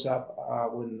only shows up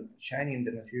when shining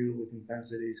the material with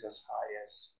intensities as high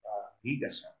as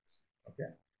gigasons.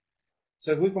 Okay,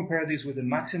 so if we compare this with the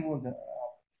maximum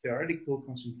theoretical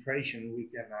concentration we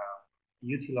can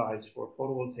utilize for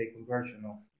photovoltaic conversion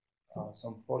of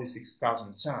some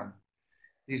 46,000 sun,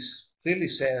 this clearly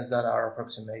says that our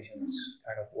approximation is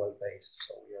kind of well based,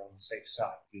 so we are on the safe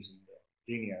side using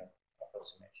the linear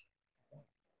approximation.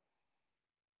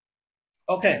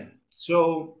 Okay,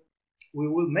 so we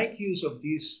will make use of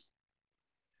this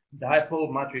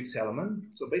dipole matrix element.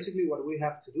 So basically what we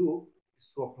have to do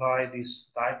is to apply this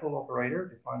dipole operator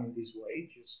defined in this way,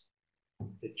 just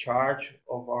the charge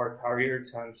of our carrier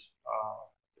times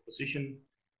the position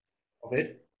of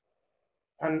it.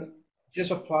 And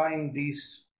just applying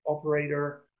this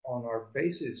operator on our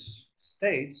basis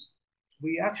states,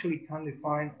 we actually can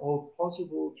define all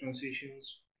possible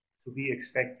transitions to be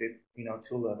expected in our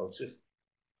two-level system.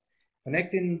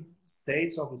 Connecting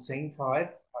states of the same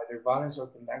type, either valence or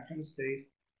conduction state,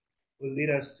 will lead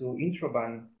us to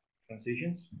intraband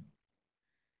transitions.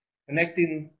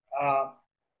 Connecting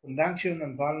conduction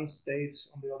and valence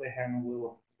states, on the other hand,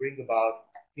 will bring about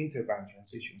interband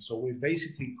transitions. So we're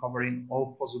basically covering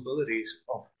all possibilities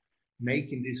of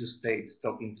making these states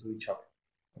talking to each other.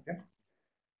 Okay.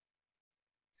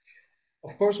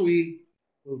 Of course, we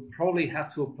will probably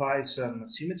have to apply some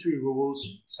symmetry rules.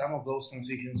 Some of those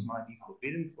transitions might be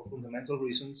forbidden for fundamental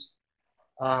reasons.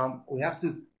 We have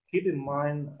to keep in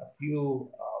mind a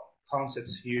few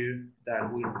concepts here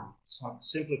that will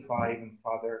simplify even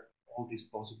further all these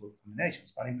possible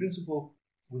combinations. But in principle,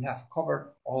 we have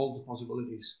covered all the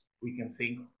possibilities we can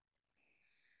think of.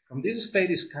 From this state,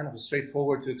 it's kind of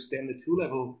straightforward to extend the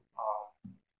two-level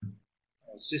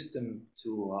system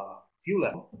to a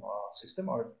few-level system,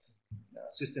 or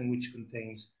a system which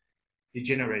contains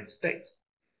degenerate states.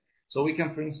 So we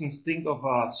can, for instance, think of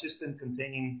a system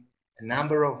containing a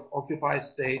number of occupied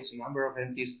states, a number of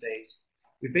empty states.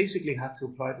 We basically have to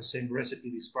apply the same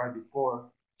recipe described before,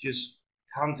 just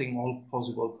counting all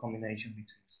possible combinations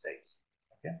between states.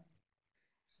 Okay?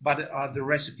 But the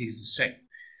recipe is the same.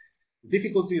 The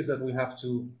difficulty is that we have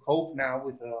to cope now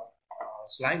with a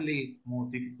slightly more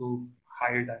difficult,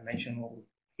 higher dimensional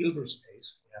Hilbert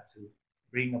space. We have to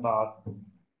bring about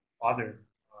other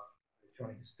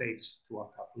electronic states to our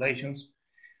calculations.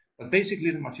 But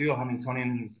basically, the material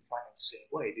Hamiltonian is defined the same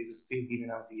way. This is still giving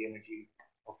us the energy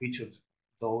of each of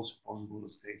those possible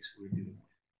states we're dealing with.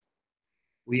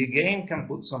 We again can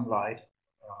put some light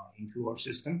into our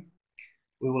system.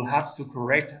 We will have to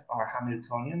correct our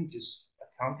Hamiltonian, just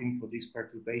accounting for this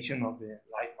perturbation of the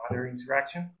light-matter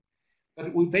interaction.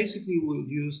 But we basically will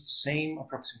use the same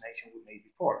approximation we made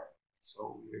before.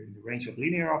 So we're in the range of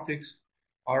linear optics.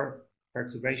 Our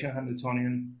perturbation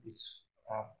Hamiltonian is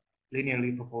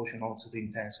linearly proportional to the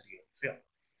intensity of the field.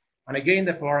 And again,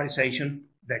 the polarization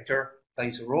vector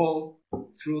plays a role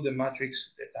through the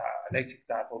matrix, the electric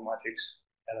dipole matrix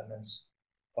elements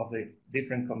of the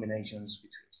different combinations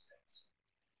between states.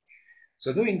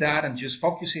 So doing that and just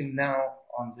focusing now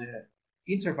on the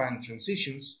interband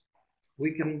transitions,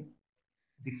 we can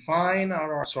define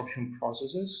our absorption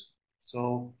processes.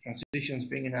 So transitions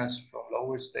bringing us from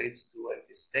lower states to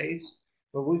empty states,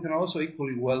 but we can also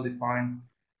equally well define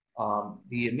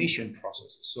the emission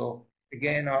processes. So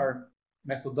again, our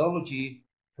methodology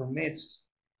permits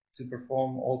to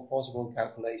perform all possible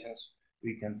calculations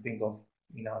we can think of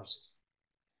in our system.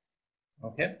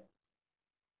 Okay?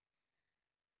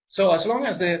 So as long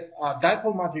as the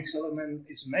dipole matrix element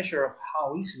is a measure of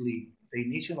how easily the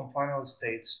initial and final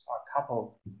states are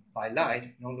coupled by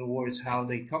light, in other words, how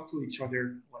they talk to each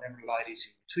other whenever light is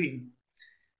in between,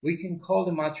 we can call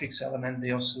the matrix element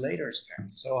the oscillator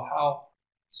strength. So how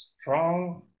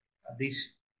strong this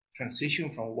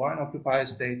transition from one occupied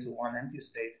state to one empty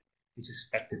state is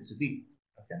expected to be,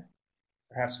 okay?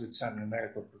 Perhaps with some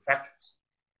numerical prefactors.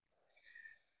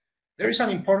 There is an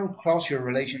important closure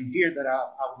relation here that I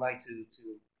would like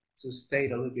to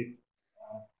state a little bit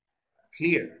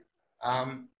clear.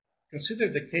 Consider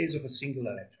the case of a single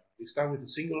electron. We start with a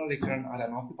single electron at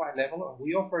an occupied level, and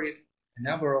we offer it a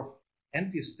number of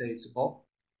empty states above.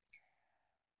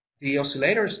 The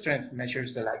oscillator strength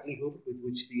measures the likelihood with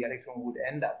which the electron would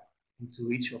end up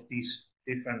into each of these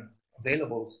different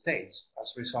available states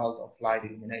as a result of light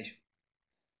illumination.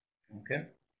 Okay?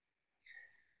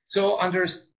 So under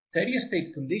steady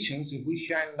state conditions, if we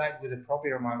shine light with a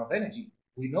proper amount of energy,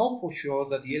 we know for sure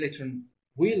that the electron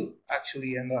will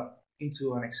actually end up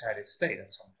into an excited state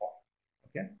at some point.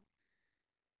 Okay?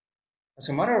 As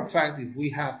a matter of fact, if we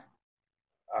have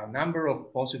a number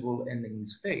of possible ending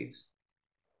states,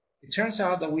 it turns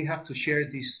out that we have to share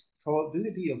this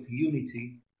probability of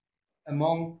unity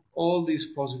among all these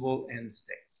possible end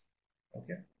states.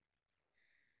 Okay?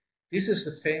 This is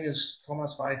the famous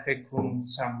Thomas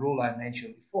Weichert-Kuhn-Sum rule I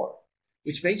mentioned before,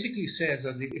 which basically says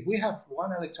that if we have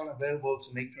one electron available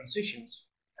to make transitions,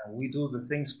 and we do the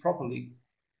things properly,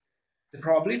 the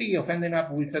probability of ending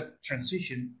up with a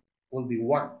transition will be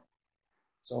 1.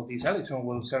 So this electron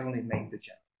will certainly make the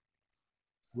jump.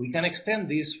 We can extend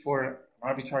this for an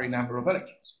arbitrary number of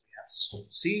electrons. We have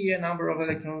C a number of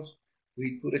electrons.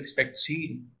 We could expect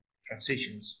C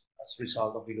transitions as a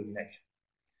result of illumination.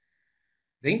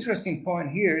 The interesting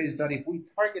point here is that if we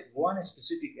target one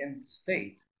specific end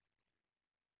state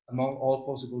among all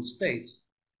possible states,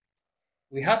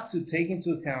 we have to take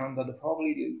into account that the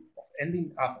probability of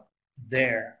ending up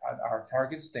there at our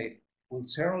target state will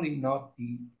certainly not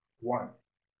be 1,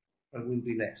 but will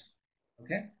be less.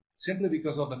 Okay? Simply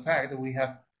because of the fact that we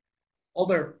have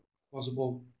other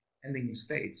possible ending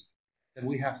states that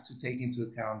we have to take into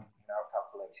account in our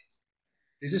calculations.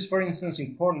 This is, for instance,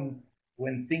 important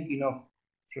when thinking of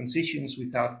transitions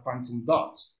without quantum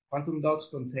dots. Quantum dots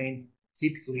contain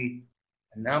typically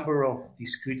a number of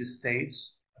discrete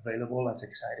states available as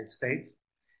excited states,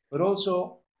 but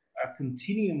also a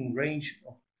continuum range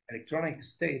of electronic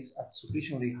states at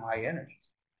sufficiently high energies.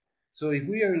 So if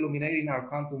we are illuminating our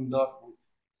quantum dot with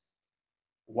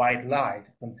white light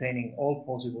containing all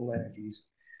possible energies,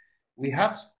 we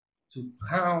have to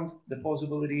count the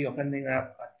possibility of ending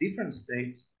up at different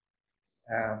states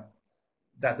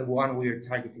than the one we are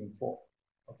targeting for.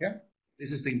 Okay?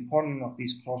 This is the importance of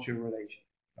this closure relation.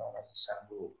 known as the SAM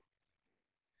rule.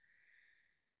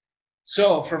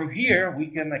 So from here, we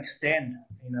can extend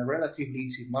in a relatively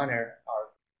easy manner our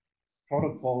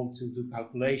protocol to do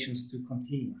calculations to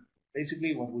continue.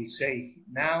 Basically, what we say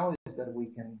now is that we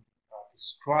can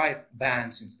describe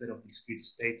bands instead of discrete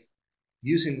states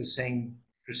using the same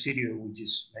procedure we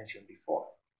just mentioned before.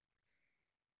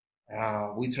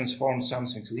 We transform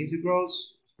sums into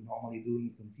integrals, as we normally do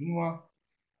in continua,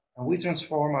 and we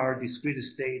transform our discrete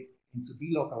state into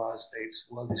delocalized states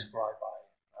well described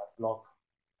by block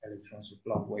electrons or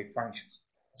block wave functions.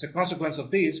 As a consequence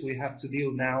of this, we have to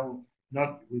deal now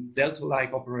not with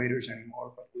delta-like operators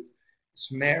anymore, but with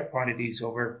smear quantities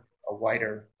over a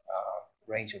wider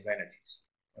range of energies.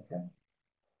 Okay?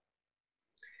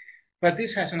 But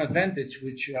this has an advantage,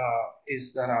 which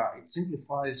is that it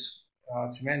simplifies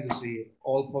tremendously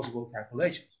all possible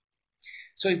calculations.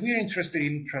 So if we're interested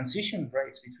in transition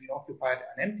rates between occupied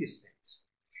and empty states,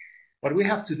 what we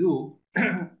have to do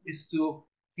is to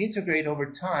integrate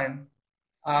over time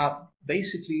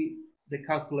basically the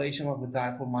calculation of the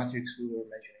dipole matrix we were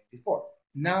mentioning before,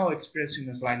 now expressed in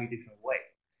a slightly different way.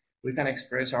 We can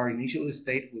express our initial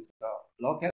state with a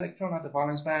block electron at the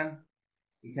valence band.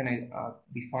 We can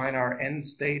define our end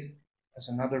state as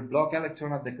another block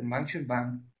electron at the conjunction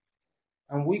band.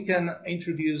 And we can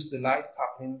introduce the light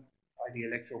coupling by the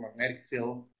electromagnetic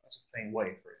field as a plane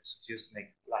wave, for instance, just to make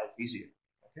life easier.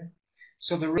 Okay?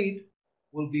 So the rate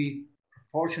will be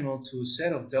proportional to a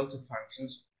set of delta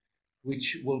functions,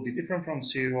 which will be different from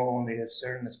zero only at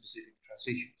certain specific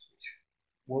transitions, which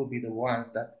will be the ones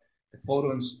that the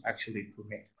photons actually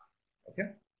permit.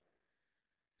 Okay?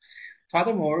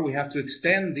 Furthermore, we have to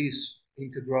extend this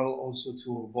integral also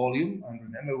to a volume, and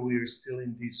remember we are still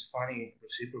in this funny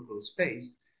reciprocal space,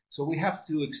 so we have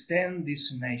to extend this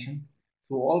summation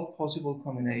to all possible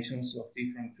combinations of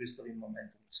different crystalline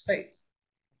momentum states.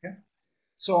 Okay?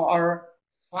 So our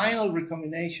final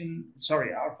recombination,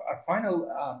 our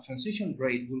final transition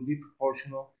rate will be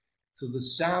proportional to the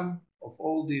sum of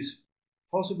all these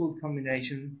possible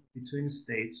combinations between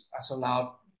states as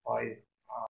allowed by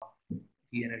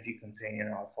the energy contained in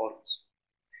our photons.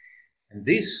 And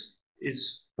this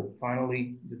is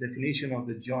finally the definition of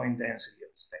the joint density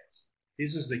of states.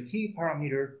 This is the key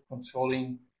parameter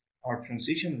controlling our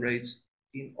transition rates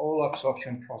in all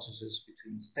absorption processes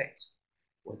between states,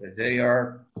 whether they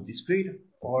are discrete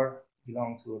or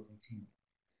belong to a continuum.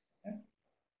 Okay?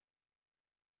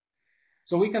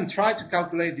 So we can try to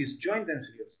calculate this joint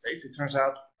density of states. It turns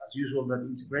out, as usual, that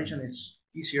integration is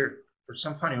easier for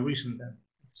some funny reason than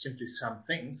simply sum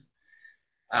things.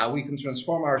 We can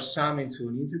transform our sum into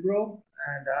an integral,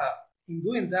 and in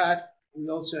doing that, we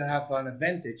also have an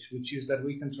advantage, which is that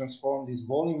we can transform this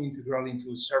volume integral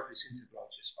into a surface integral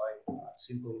just by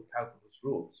simple calculus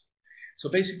rules. So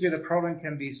basically, the problem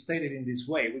can be stated in this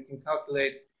way.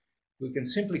 We can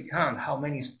simply count how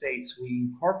many states we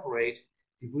incorporate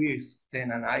if we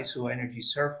extend an iso-energy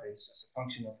surface as a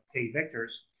function of k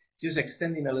vectors, just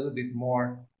extending a little bit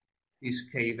more this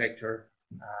k vector,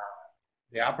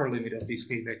 the upper limit of this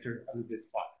k vector a little bit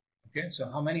far. Okay, so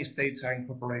how many states are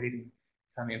incorporated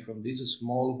coming from this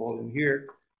small volume here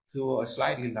to a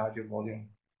slightly larger volume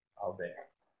out there.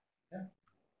 Okay.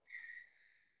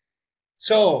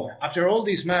 So after all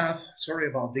this math, sorry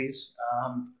about this,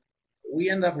 we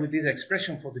end up with this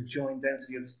expression for the joint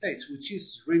density of the states, which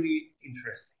is really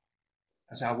interesting,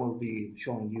 as I will be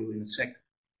showing you in a second.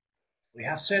 We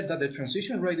have said that the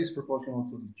transition rate is proportional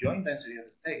to the joint density of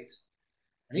the states,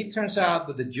 and it turns out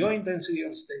that the joint density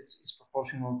of states is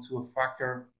proportional to a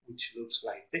factor which looks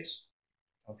like this.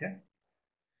 Okay?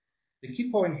 The key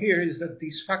point here is that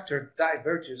this factor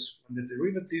diverges when the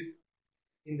derivative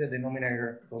in the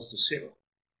denominator goes to zero.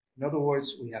 In other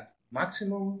words, we have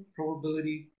maximum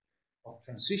probability of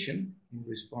transition in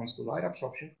response to light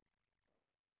absorption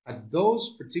at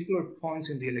those particular points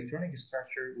in the electronic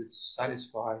structure which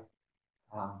satisfy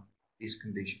this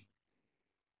condition.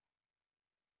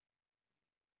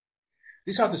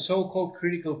 These are the so-called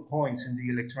critical points in the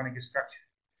electronic structure,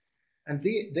 and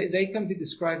they can be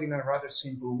described in a rather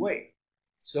simple way.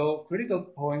 So critical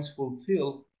points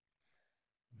fulfill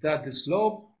that the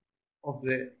slope of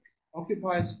the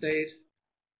occupied state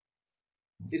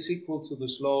is equal to the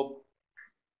slope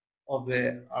of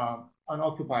the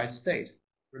unoccupied state.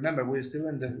 Remember, we're still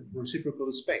in the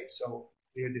reciprocal space, so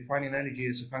we are defining energy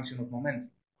as a function of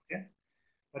momentum. Okay?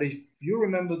 But if you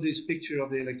remember this picture of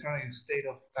the electronic state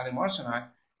of gallium arsenide,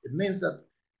 it means that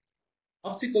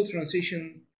optical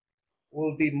transition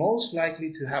will be most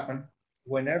likely to happen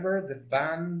whenever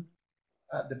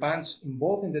the bands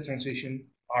involved in the transition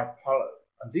are parallel.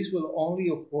 And this will only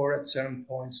occur at certain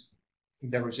points in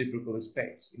the reciprocal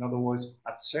space. In other words,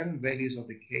 at certain values of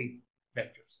the K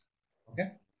vectors.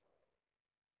 Okay?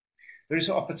 There is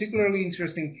a particularly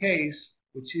interesting case,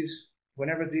 which is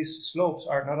whenever these slopes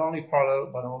are not only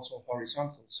parallel but also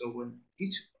horizontal. So when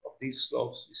each of these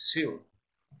slopes is 0.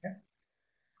 Okay?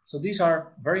 So these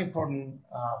are very important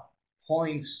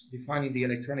points defining the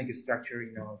electronic structure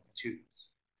in our materials.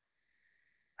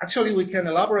 Actually, we can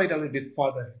elaborate a little bit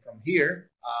further from here.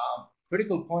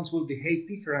 Critical points will behave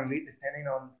differently depending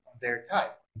on their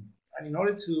type. And in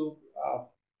order to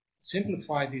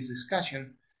simplify this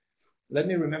discussion, let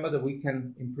me remember that we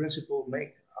can, in principle,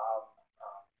 make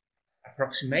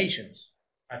approximations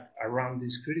around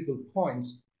these critical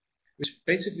points, which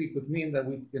basically could mean that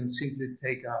we can simply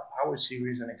take a power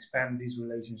series and expand this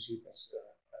relationship as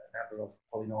a number of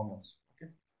polynomials.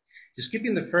 Okay? Just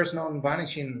keeping the first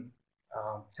non-vanishing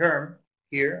term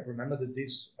here, remember that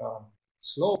this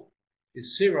slope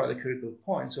is 0 at the critical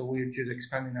point, so we're just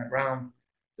expanding around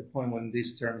the point when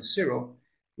this term is 0.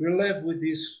 We're left with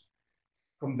this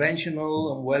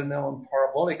conventional and well-known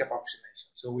parabolic approximation.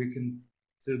 So we can,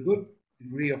 to a good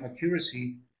degree of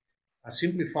accuracy,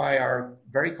 simplify our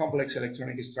very complex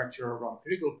electronic structure around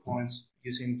critical points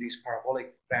using this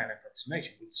parabolic band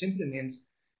approximation, which simply means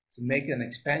to make an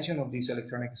expansion of this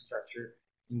electronic structure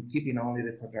in keeping only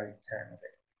the quadratic term of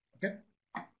it. Okay?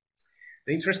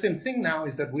 The interesting thing now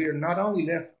is that we are not only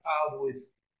left out with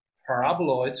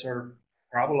paraboloids or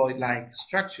paraboloid-like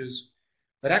structures,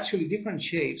 but actually different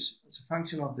shapes as a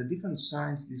function of the different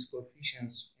signs these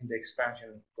coefficients in the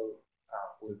expansion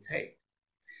will take.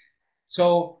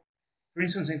 So, for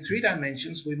instance, in 3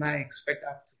 dimensions, we might expect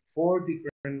up to 4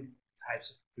 different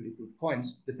types of critical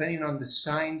points, depending on the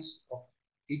signs of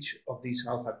each of these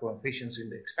alpha coefficients in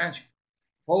the expansion.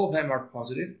 If all of them are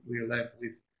positive, we are left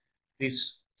with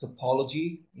this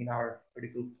topology in our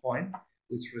critical point,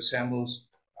 which resembles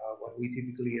what we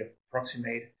typically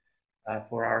approximate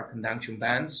for our conduction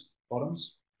bands,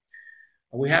 bottoms.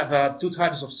 We have 2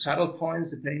 types of saddle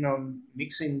points depending on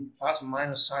mixing plus and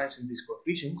minus signs in these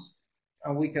coefficients.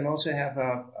 And we can also have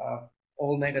a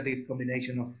all negative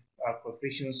combination of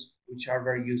coefficients, which are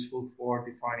very useful for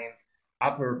defining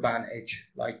upper band edge,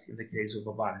 like in the case of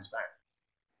a valence band.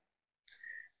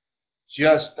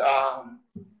 Just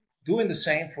doing the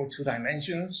same for 2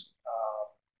 dimensions,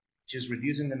 just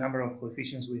reducing the number of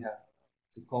coefficients we have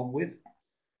to cope with.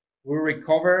 We'll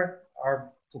recover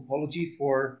our topology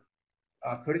for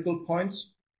critical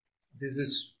points. This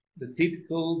is the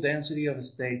typical density of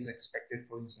states expected,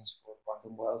 for instance, for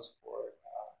quantum wells for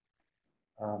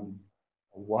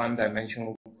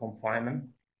one-dimensional confinement.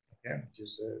 Okay,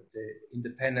 just the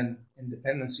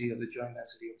independency of the joint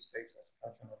density of states as a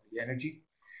function of the energy.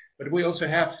 But we also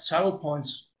have saddle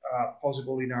points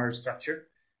possible in our structure,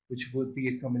 which would be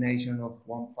a combination of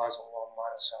 1 plus and 1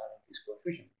 minus sign of this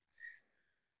coefficient.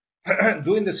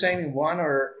 Doing the same in 1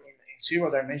 or in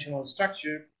 0-dimensional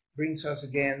structure brings us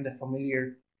again the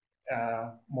familiar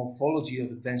morphology of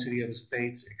the density of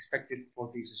states expected for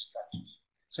these structures.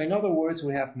 So in other words,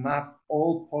 we have mapped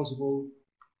all possible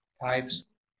types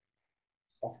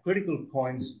of critical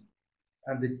points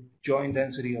and the joint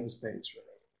density of the states related.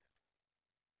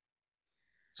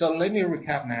 So let me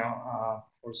recap now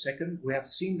for a second. We have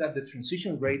seen that the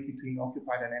transition rate between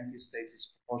occupied and empty states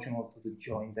is proportional to the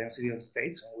joint density of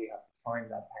states, and we have to find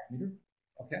that parameter.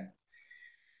 Okay.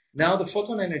 Now the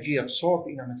photon energy absorbed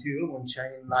in a material when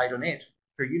shining light on it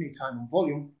per unit time and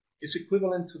volume is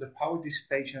equivalent to the power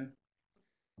dissipation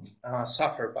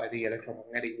suffered by the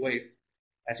electromagnetic wave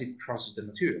as it crosses the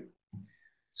material.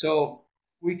 So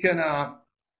we can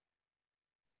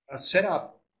set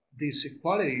up this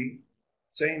equality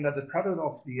saying that the product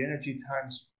of the energy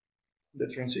times the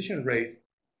transition rate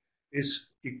is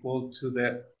equal to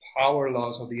the power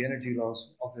loss or the energy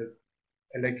loss of the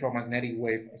electromagnetic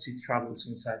wave as it travels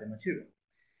inside the material.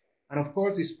 And of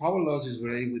course, this power loss is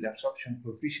related with the absorption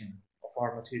coefficient of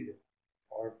our material,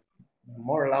 or in a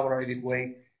more elaborated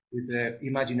way, with the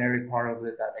imaginary part of the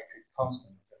dielectric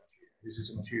constant of the material. This is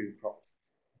a material property.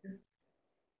 Okay.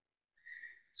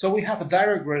 So we have a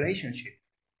direct relationship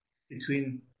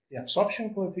between the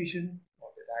absorption coefficient or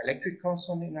the dielectric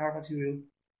constant in our material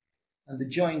and the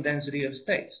joint density of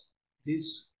states.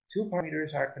 These 2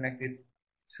 parameters are connected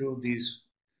through this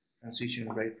transition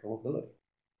rate probability.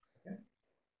 Okay.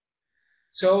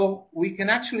 So we can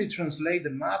actually translate the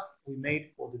map we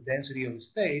made for the density of the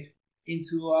state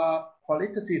into a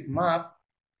qualitative map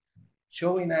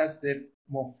showing us the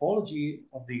morphology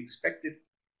of the expected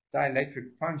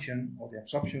dielectric function or the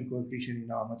absorption coefficient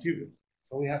in our material.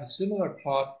 So we have a similar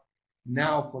plot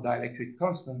now for dielectric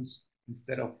constants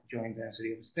instead of joint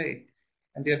density of the state.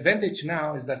 And the advantage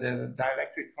now is that the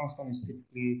dielectric constant is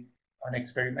typically an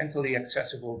experimentally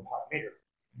accessible parameter,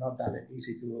 not that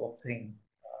easy to obtain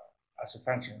as a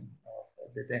function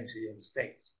of the density of the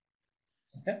states.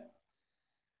 Okay?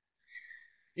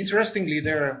 Interestingly,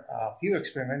 there are a few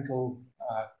experimental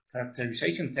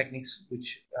characterization techniques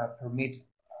which permit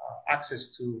access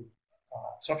to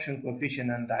absorption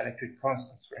coefficient and dielectric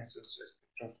constants, for instance,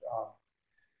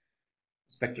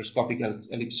 spectroscopic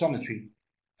ellipsometry.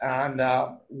 And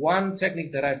one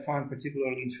technique that I found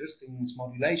particularly interesting is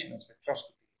modulation of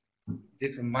spectroscopy,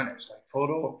 different manners like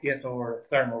photo, piezo, or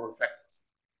thermal reflectance.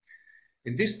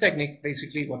 In this technique,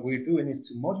 basically what we're doing is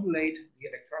to modulate the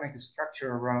electronic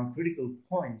structure around critical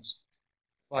points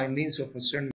by means of a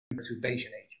certain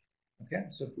perturbation agent. Okay,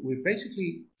 so we're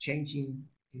basically changing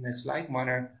in a slight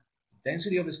manner the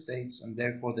density of the states and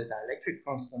therefore the dielectric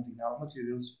constant in our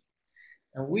materials,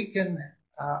 and we can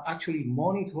actually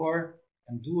monitor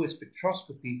and do a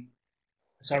spectroscopy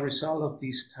as a result of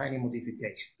this tiny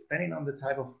modification. Depending on the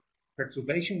type of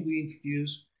perturbation we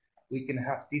introduce, we can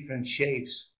have different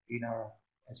shapes in our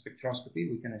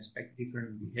spectroscopy. We can expect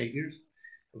different behaviors.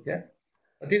 Okay,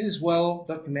 but this is well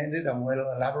documented and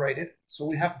well elaborated. So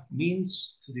we have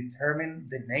means to determine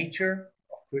the nature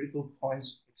of critical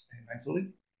points experimentally.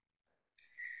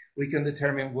 We can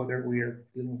determine whether we are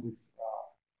dealing with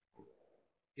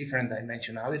different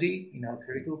dimensionality in our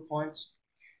critical points.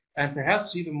 And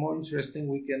perhaps even more interesting,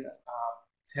 we can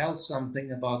tell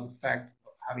something about the fact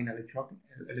of having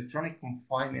electronic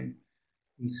confinement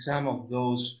in some of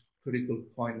those critical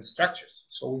point structures.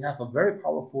 So we have a very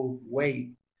powerful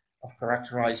way of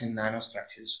characterizing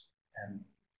nanostructures and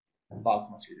bulk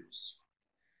materials.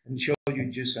 Let me show you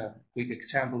just a quick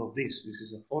example of this. This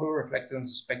is a photoreflectance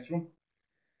spectrum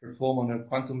performed on a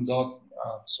quantum dot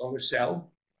solar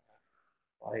cell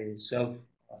by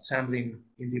self-assembling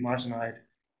indium arsenide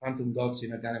quantum dots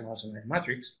in a gallium arsenide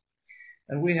matrix.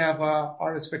 And we have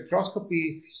our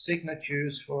spectroscopy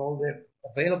signatures for all the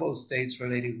available states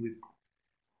related with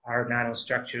our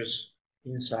nanostructures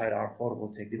inside our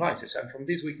photovoltaic devices. And from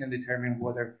this we can determine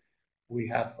whether we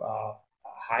have a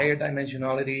higher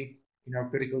dimensionality in our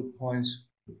critical points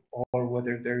or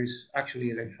whether there is actually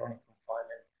electronic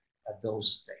confinement at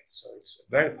those states. So it's a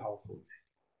very powerful technique.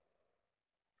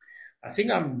 I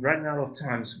think I'm running out of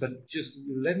time, but just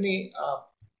let me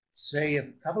say a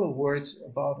couple of words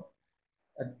about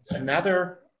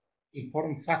another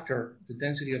important factor the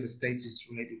density of the states is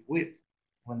related with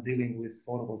when dealing with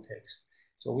photovoltaics.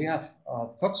 So we have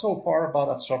talked so far about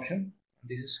absorption.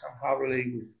 This is somehow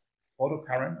related with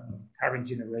photocurrent and current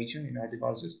generation in our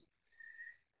devices.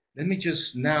 Let me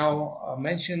just now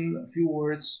mention a few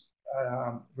words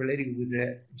related with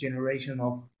the generation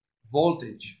of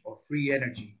voltage or free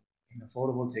energy in a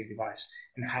photovoltaic device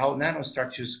and how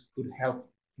nanostructures could help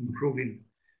improving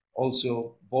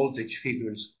also voltage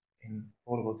figures in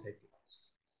photovoltaic devices.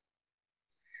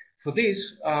 For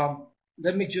this,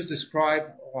 let me just describe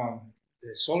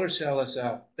the solar cell as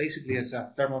basically as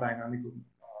a thermodynamic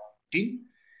machine.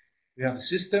 We have a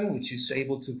system which is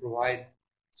able to provide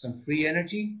some free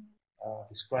energy,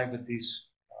 described with this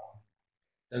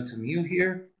delta mu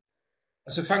here,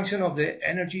 as a function of the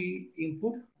energy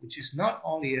input, which is not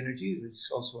only energy, which is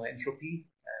also entropy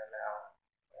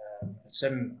and a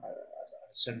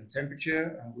certain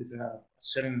temperature and with a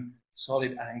certain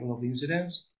solid angle of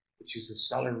incidence, which is the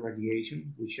solar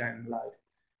radiation we shine light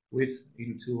with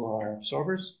into our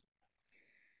absorbers.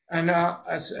 And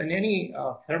as in any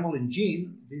thermal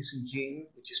engine, this engine,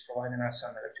 which is providing us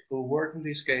some electrical work in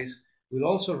this case, will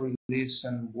also release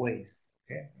some waste,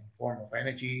 okay, in form of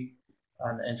energy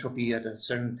and entropy at a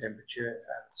certain temperature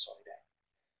and solid angle.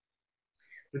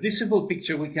 With this simple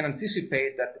picture, we can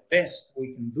anticipate that the best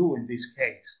we can do in this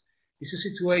case is a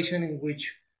situation in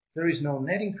which there is no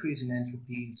net increase in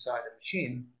entropy inside the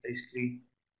machine. Basically,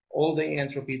 all the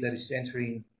entropy that is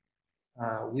entering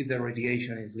with the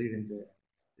radiation is leaving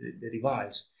the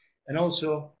device. And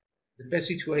also, the best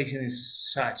situation is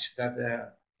such that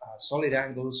the solid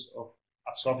angles of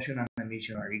absorption and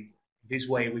emission are equal. This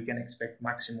way, we can expect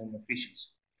maximum efficiency.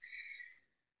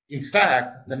 In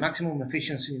fact, the maximum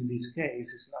efficiency in this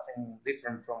case is nothing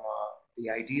different from the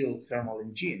ideal thermal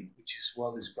engine, which is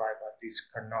well described by this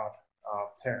Carnot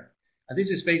term. And this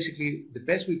is basically the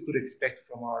best we could expect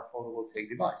from our photovoltaic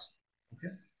device.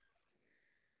 Okay?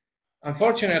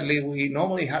 Unfortunately, we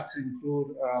normally have to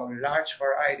include a large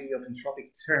variety of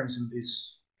entropic terms in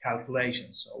this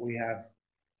calculation. So we have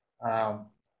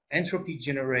entropy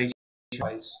generation. We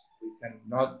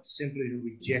cannot simply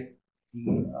reject the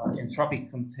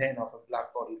entropic content of a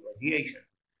black body radiation,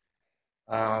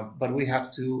 but we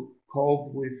have to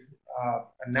cope with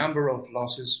a number of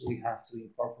losses we have to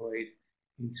incorporate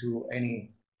into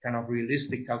any kind of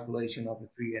realistic calculation of the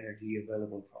free energy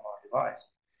available from our device.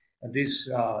 And this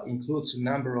includes a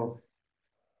number of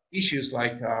issues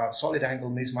like solid angle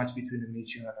mismatch between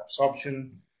emission and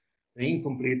absorption, the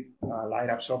incomplete light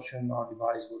absorption our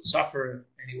device will suffer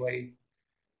anyway,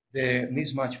 the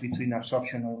mismatch between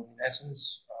absorption and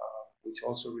luminescence, which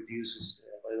also reduces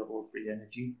the available free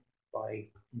energy by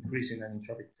increasing an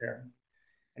entropic term.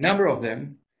 A number of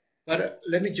them, but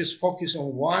let me just focus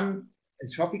on one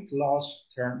entropic loss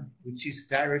term, which is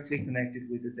directly connected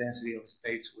with the density of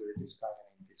states we're discussing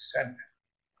in this center.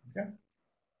 Okay?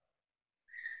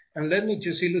 And let me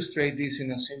just illustrate this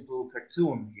in a simple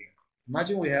cartoon here.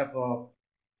 Imagine we have our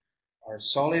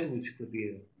solid, which could be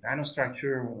a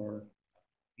nanostructure or a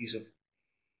piece of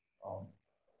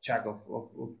chunk of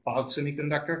bulk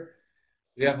semiconductor.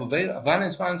 We have a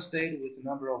valence band state with a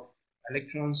number of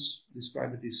electrons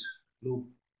described with these blue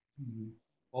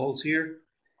balls here,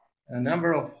 and a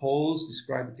number of holes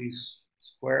described with these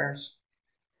squares,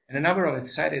 and a number of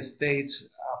excited states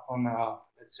on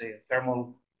let's say a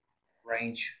thermal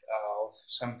range of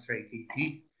some 3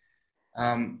 kT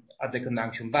at the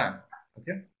conduction band.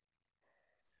 Okay.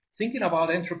 Thinking about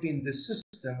entropy in this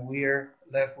system, we are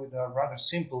left with a rather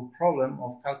simple problem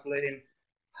of calculating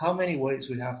how many ways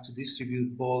we have to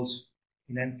distribute balls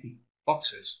in empty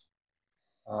boxes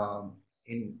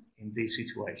in this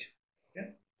situation. Okay?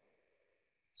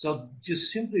 So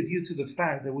just simply due to the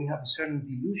fact that we have a certain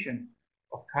dilution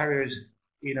of carriers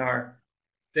in our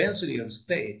density of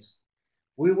states,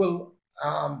 we will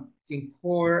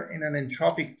incur in an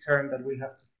entropic term that we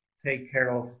have to take care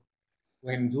of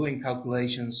when doing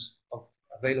calculations of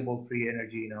available free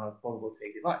energy in our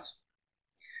photovoltaic device.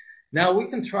 Now we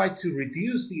can try to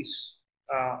reduce this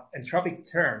entropic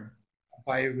term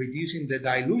by reducing the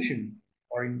dilution,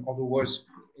 or in other words,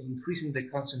 increasing the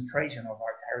concentration of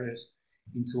our carriers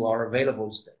into our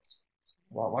available states.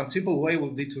 Well, one simple way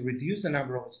would be to reduce the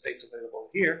number of states available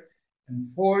here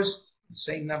and force the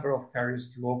same number of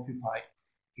carriers to occupy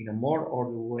in a more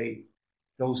orderly way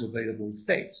those available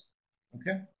states.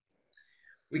 Okay?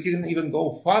 We can even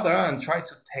go further and try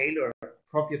to tailor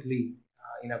appropriately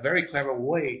in a very clever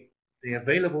way the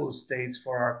available states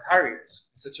for our carriers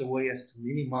in such a way as to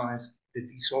minimize the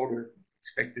disorder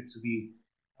expected to be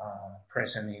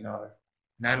present in our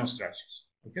nanostructures.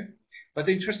 Okay? But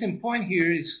the interesting point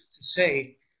here is to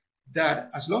say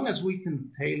that as long as we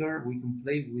can tailor, we can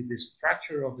play with the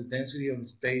structure of the density of the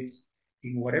states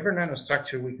in whatever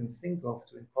nanostructure we can think of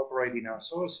to incorporate in our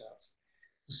solar cells,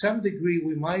 to some degree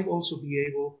we might also be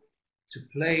able to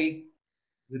play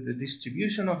with the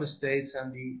distribution of the states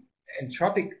and the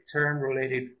entropic term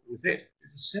related with it.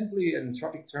 This is simply an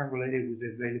entropic term related with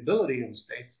the availability of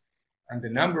states and the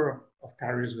number of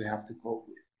carriers we have to cope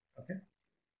with. Okay?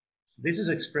 This is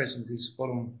expressed in this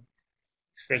bottom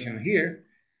expression here,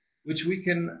 which we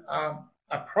can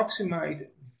approximate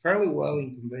fairly well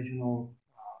in conventional,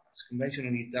 as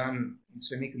conventionally done in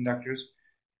semiconductors,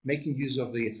 making use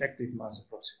of the effective mass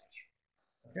approximation.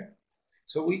 Okay?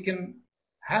 So we can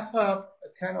have a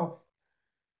kind of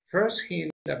first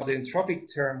hint about the entropic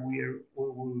term we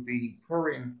will be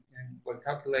incurring when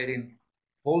calculating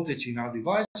voltage in our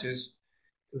devices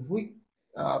if we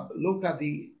look at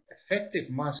the effective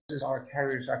masses our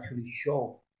carriers actually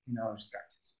show in our structures.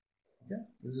 Okay?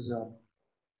 This is a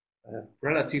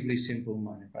relatively simple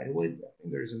manner. By the way, I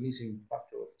think there is a missing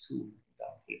factor of 2 down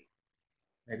here.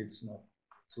 Maybe it's not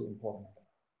too important.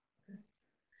 Okay?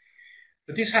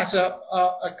 But this has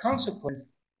a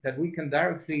consequence that we can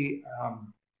directly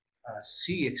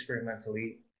see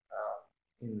experimentally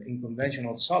in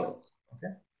conventional solids.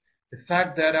 Okay? The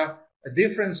fact that a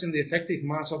difference in the effective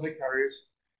mass of the carriers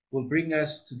will bring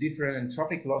us to different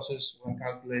entropic losses when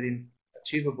calculating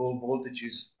achievable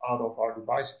voltages out of our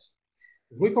devices.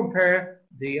 If we compare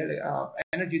the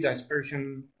energy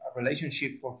dispersion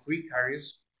relationship for free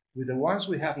carriers with the ones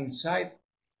we have inside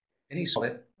any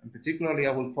solid, and particularly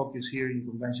I will focus here in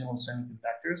conventional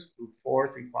semiconductors, group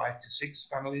 4, 3, 5 to 6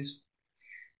 families,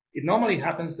 it normally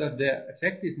happens that the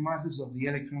effective masses of the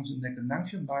electrons in the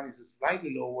conduction band is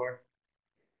slightly lower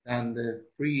than the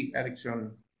free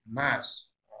electron mass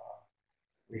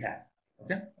we have.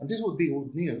 Okay? And this would be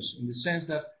good news in the sense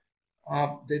that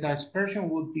the dispersion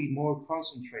would be more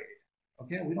concentrated.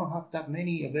 Okay? We don't have that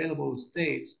many available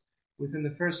states within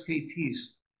the first KTs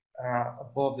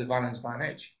above the valence band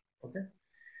edge. Okay?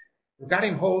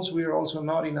 Regarding holes, we are also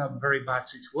not in a very bad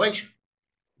situation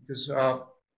because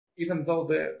even though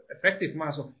the effective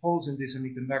mass of holes in these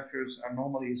semiconductors are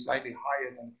normally slightly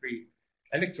higher than free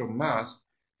electron mass,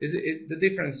 the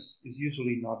difference is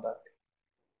usually not that big.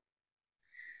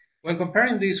 When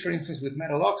comparing this, for instance, with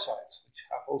metal oxides, which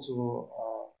have also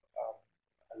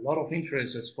a lot of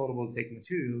interest as photovoltaic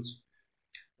materials,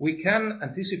 we can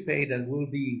anticipate that we'll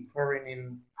be occurring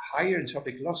in higher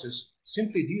entropic losses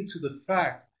simply due to the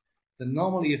fact that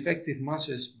normally effective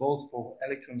masses, both for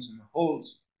electrons and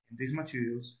holes in these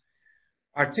materials,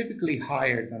 are typically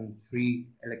higher than free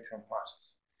electron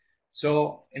masses.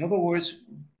 So, in other words,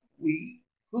 we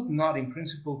could not, in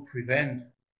principle, prevent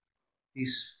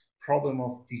this problem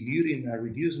of diluting a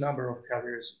reduced number of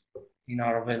carriers in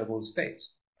our available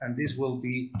states. And this will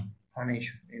be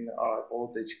punished in our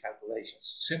voltage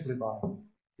calculations simply by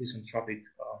this entropic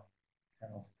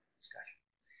kind of discussion.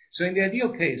 So in the ideal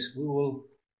case,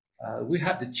 we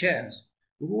have the chance,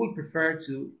 we will prefer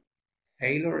to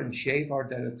tailor and shape our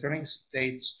electronic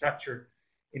state structure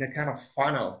in a kind of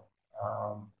funnel,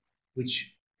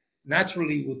 which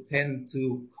naturally would tend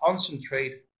to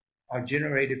concentrate our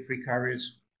generated free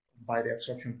carriers by the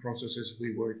absorption processes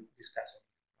we were discussing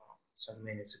some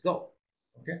minutes ago.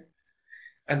 Okay,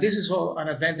 and this is all an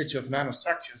advantage of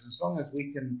nanostructures. As long as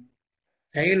we can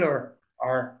tailor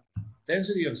our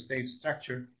density of state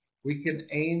structure, we can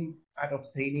aim at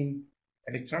obtaining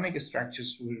electronic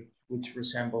structures which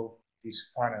resemble these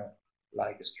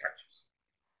funnel-like structures.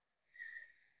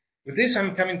 With this,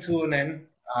 I'm coming to an end.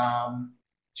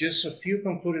 Just a few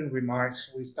concluding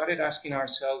remarks. We started asking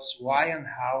ourselves why and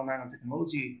how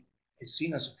nanotechnology is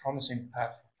seen as a promising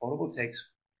path for photovoltaics.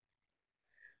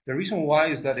 The reason why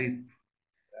is that it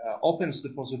opens the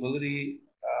possibility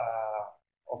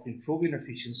of improving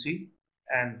efficiency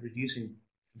and reducing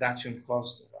production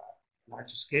costs at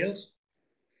larger scales.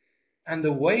 And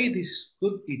the way this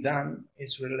could be done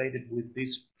is related with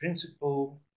this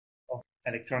principle of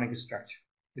electronic structure.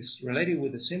 It's related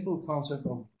with the simple concept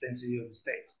of density of the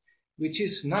states, which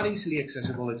is not easily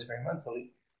accessible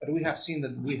experimentally, but we have seen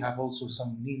that we have also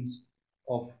some means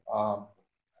of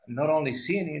not only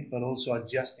seeing it, but also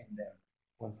adjusting them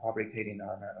when fabricating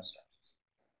our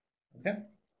nanostructures. Okay?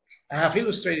 I have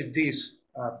illustrated this,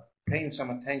 paying some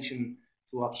attention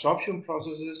to absorption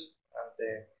processes and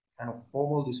the kind of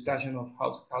formal discussion of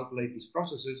how to calculate these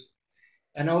processes,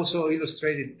 and also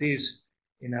illustrated this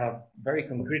in a very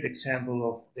concrete example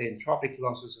of the entropic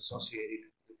losses associated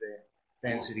with the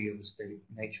density of the state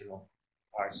nature of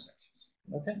our structures.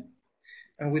 Okay?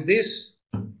 And with this,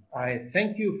 I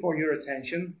thank you for your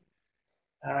attention,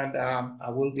 and I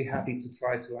will be happy to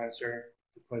try to answer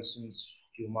the questions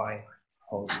you might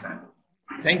pose now.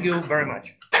 Thank you very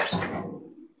much.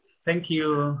 Thank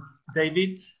you,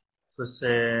 David. It was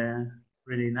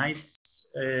really nice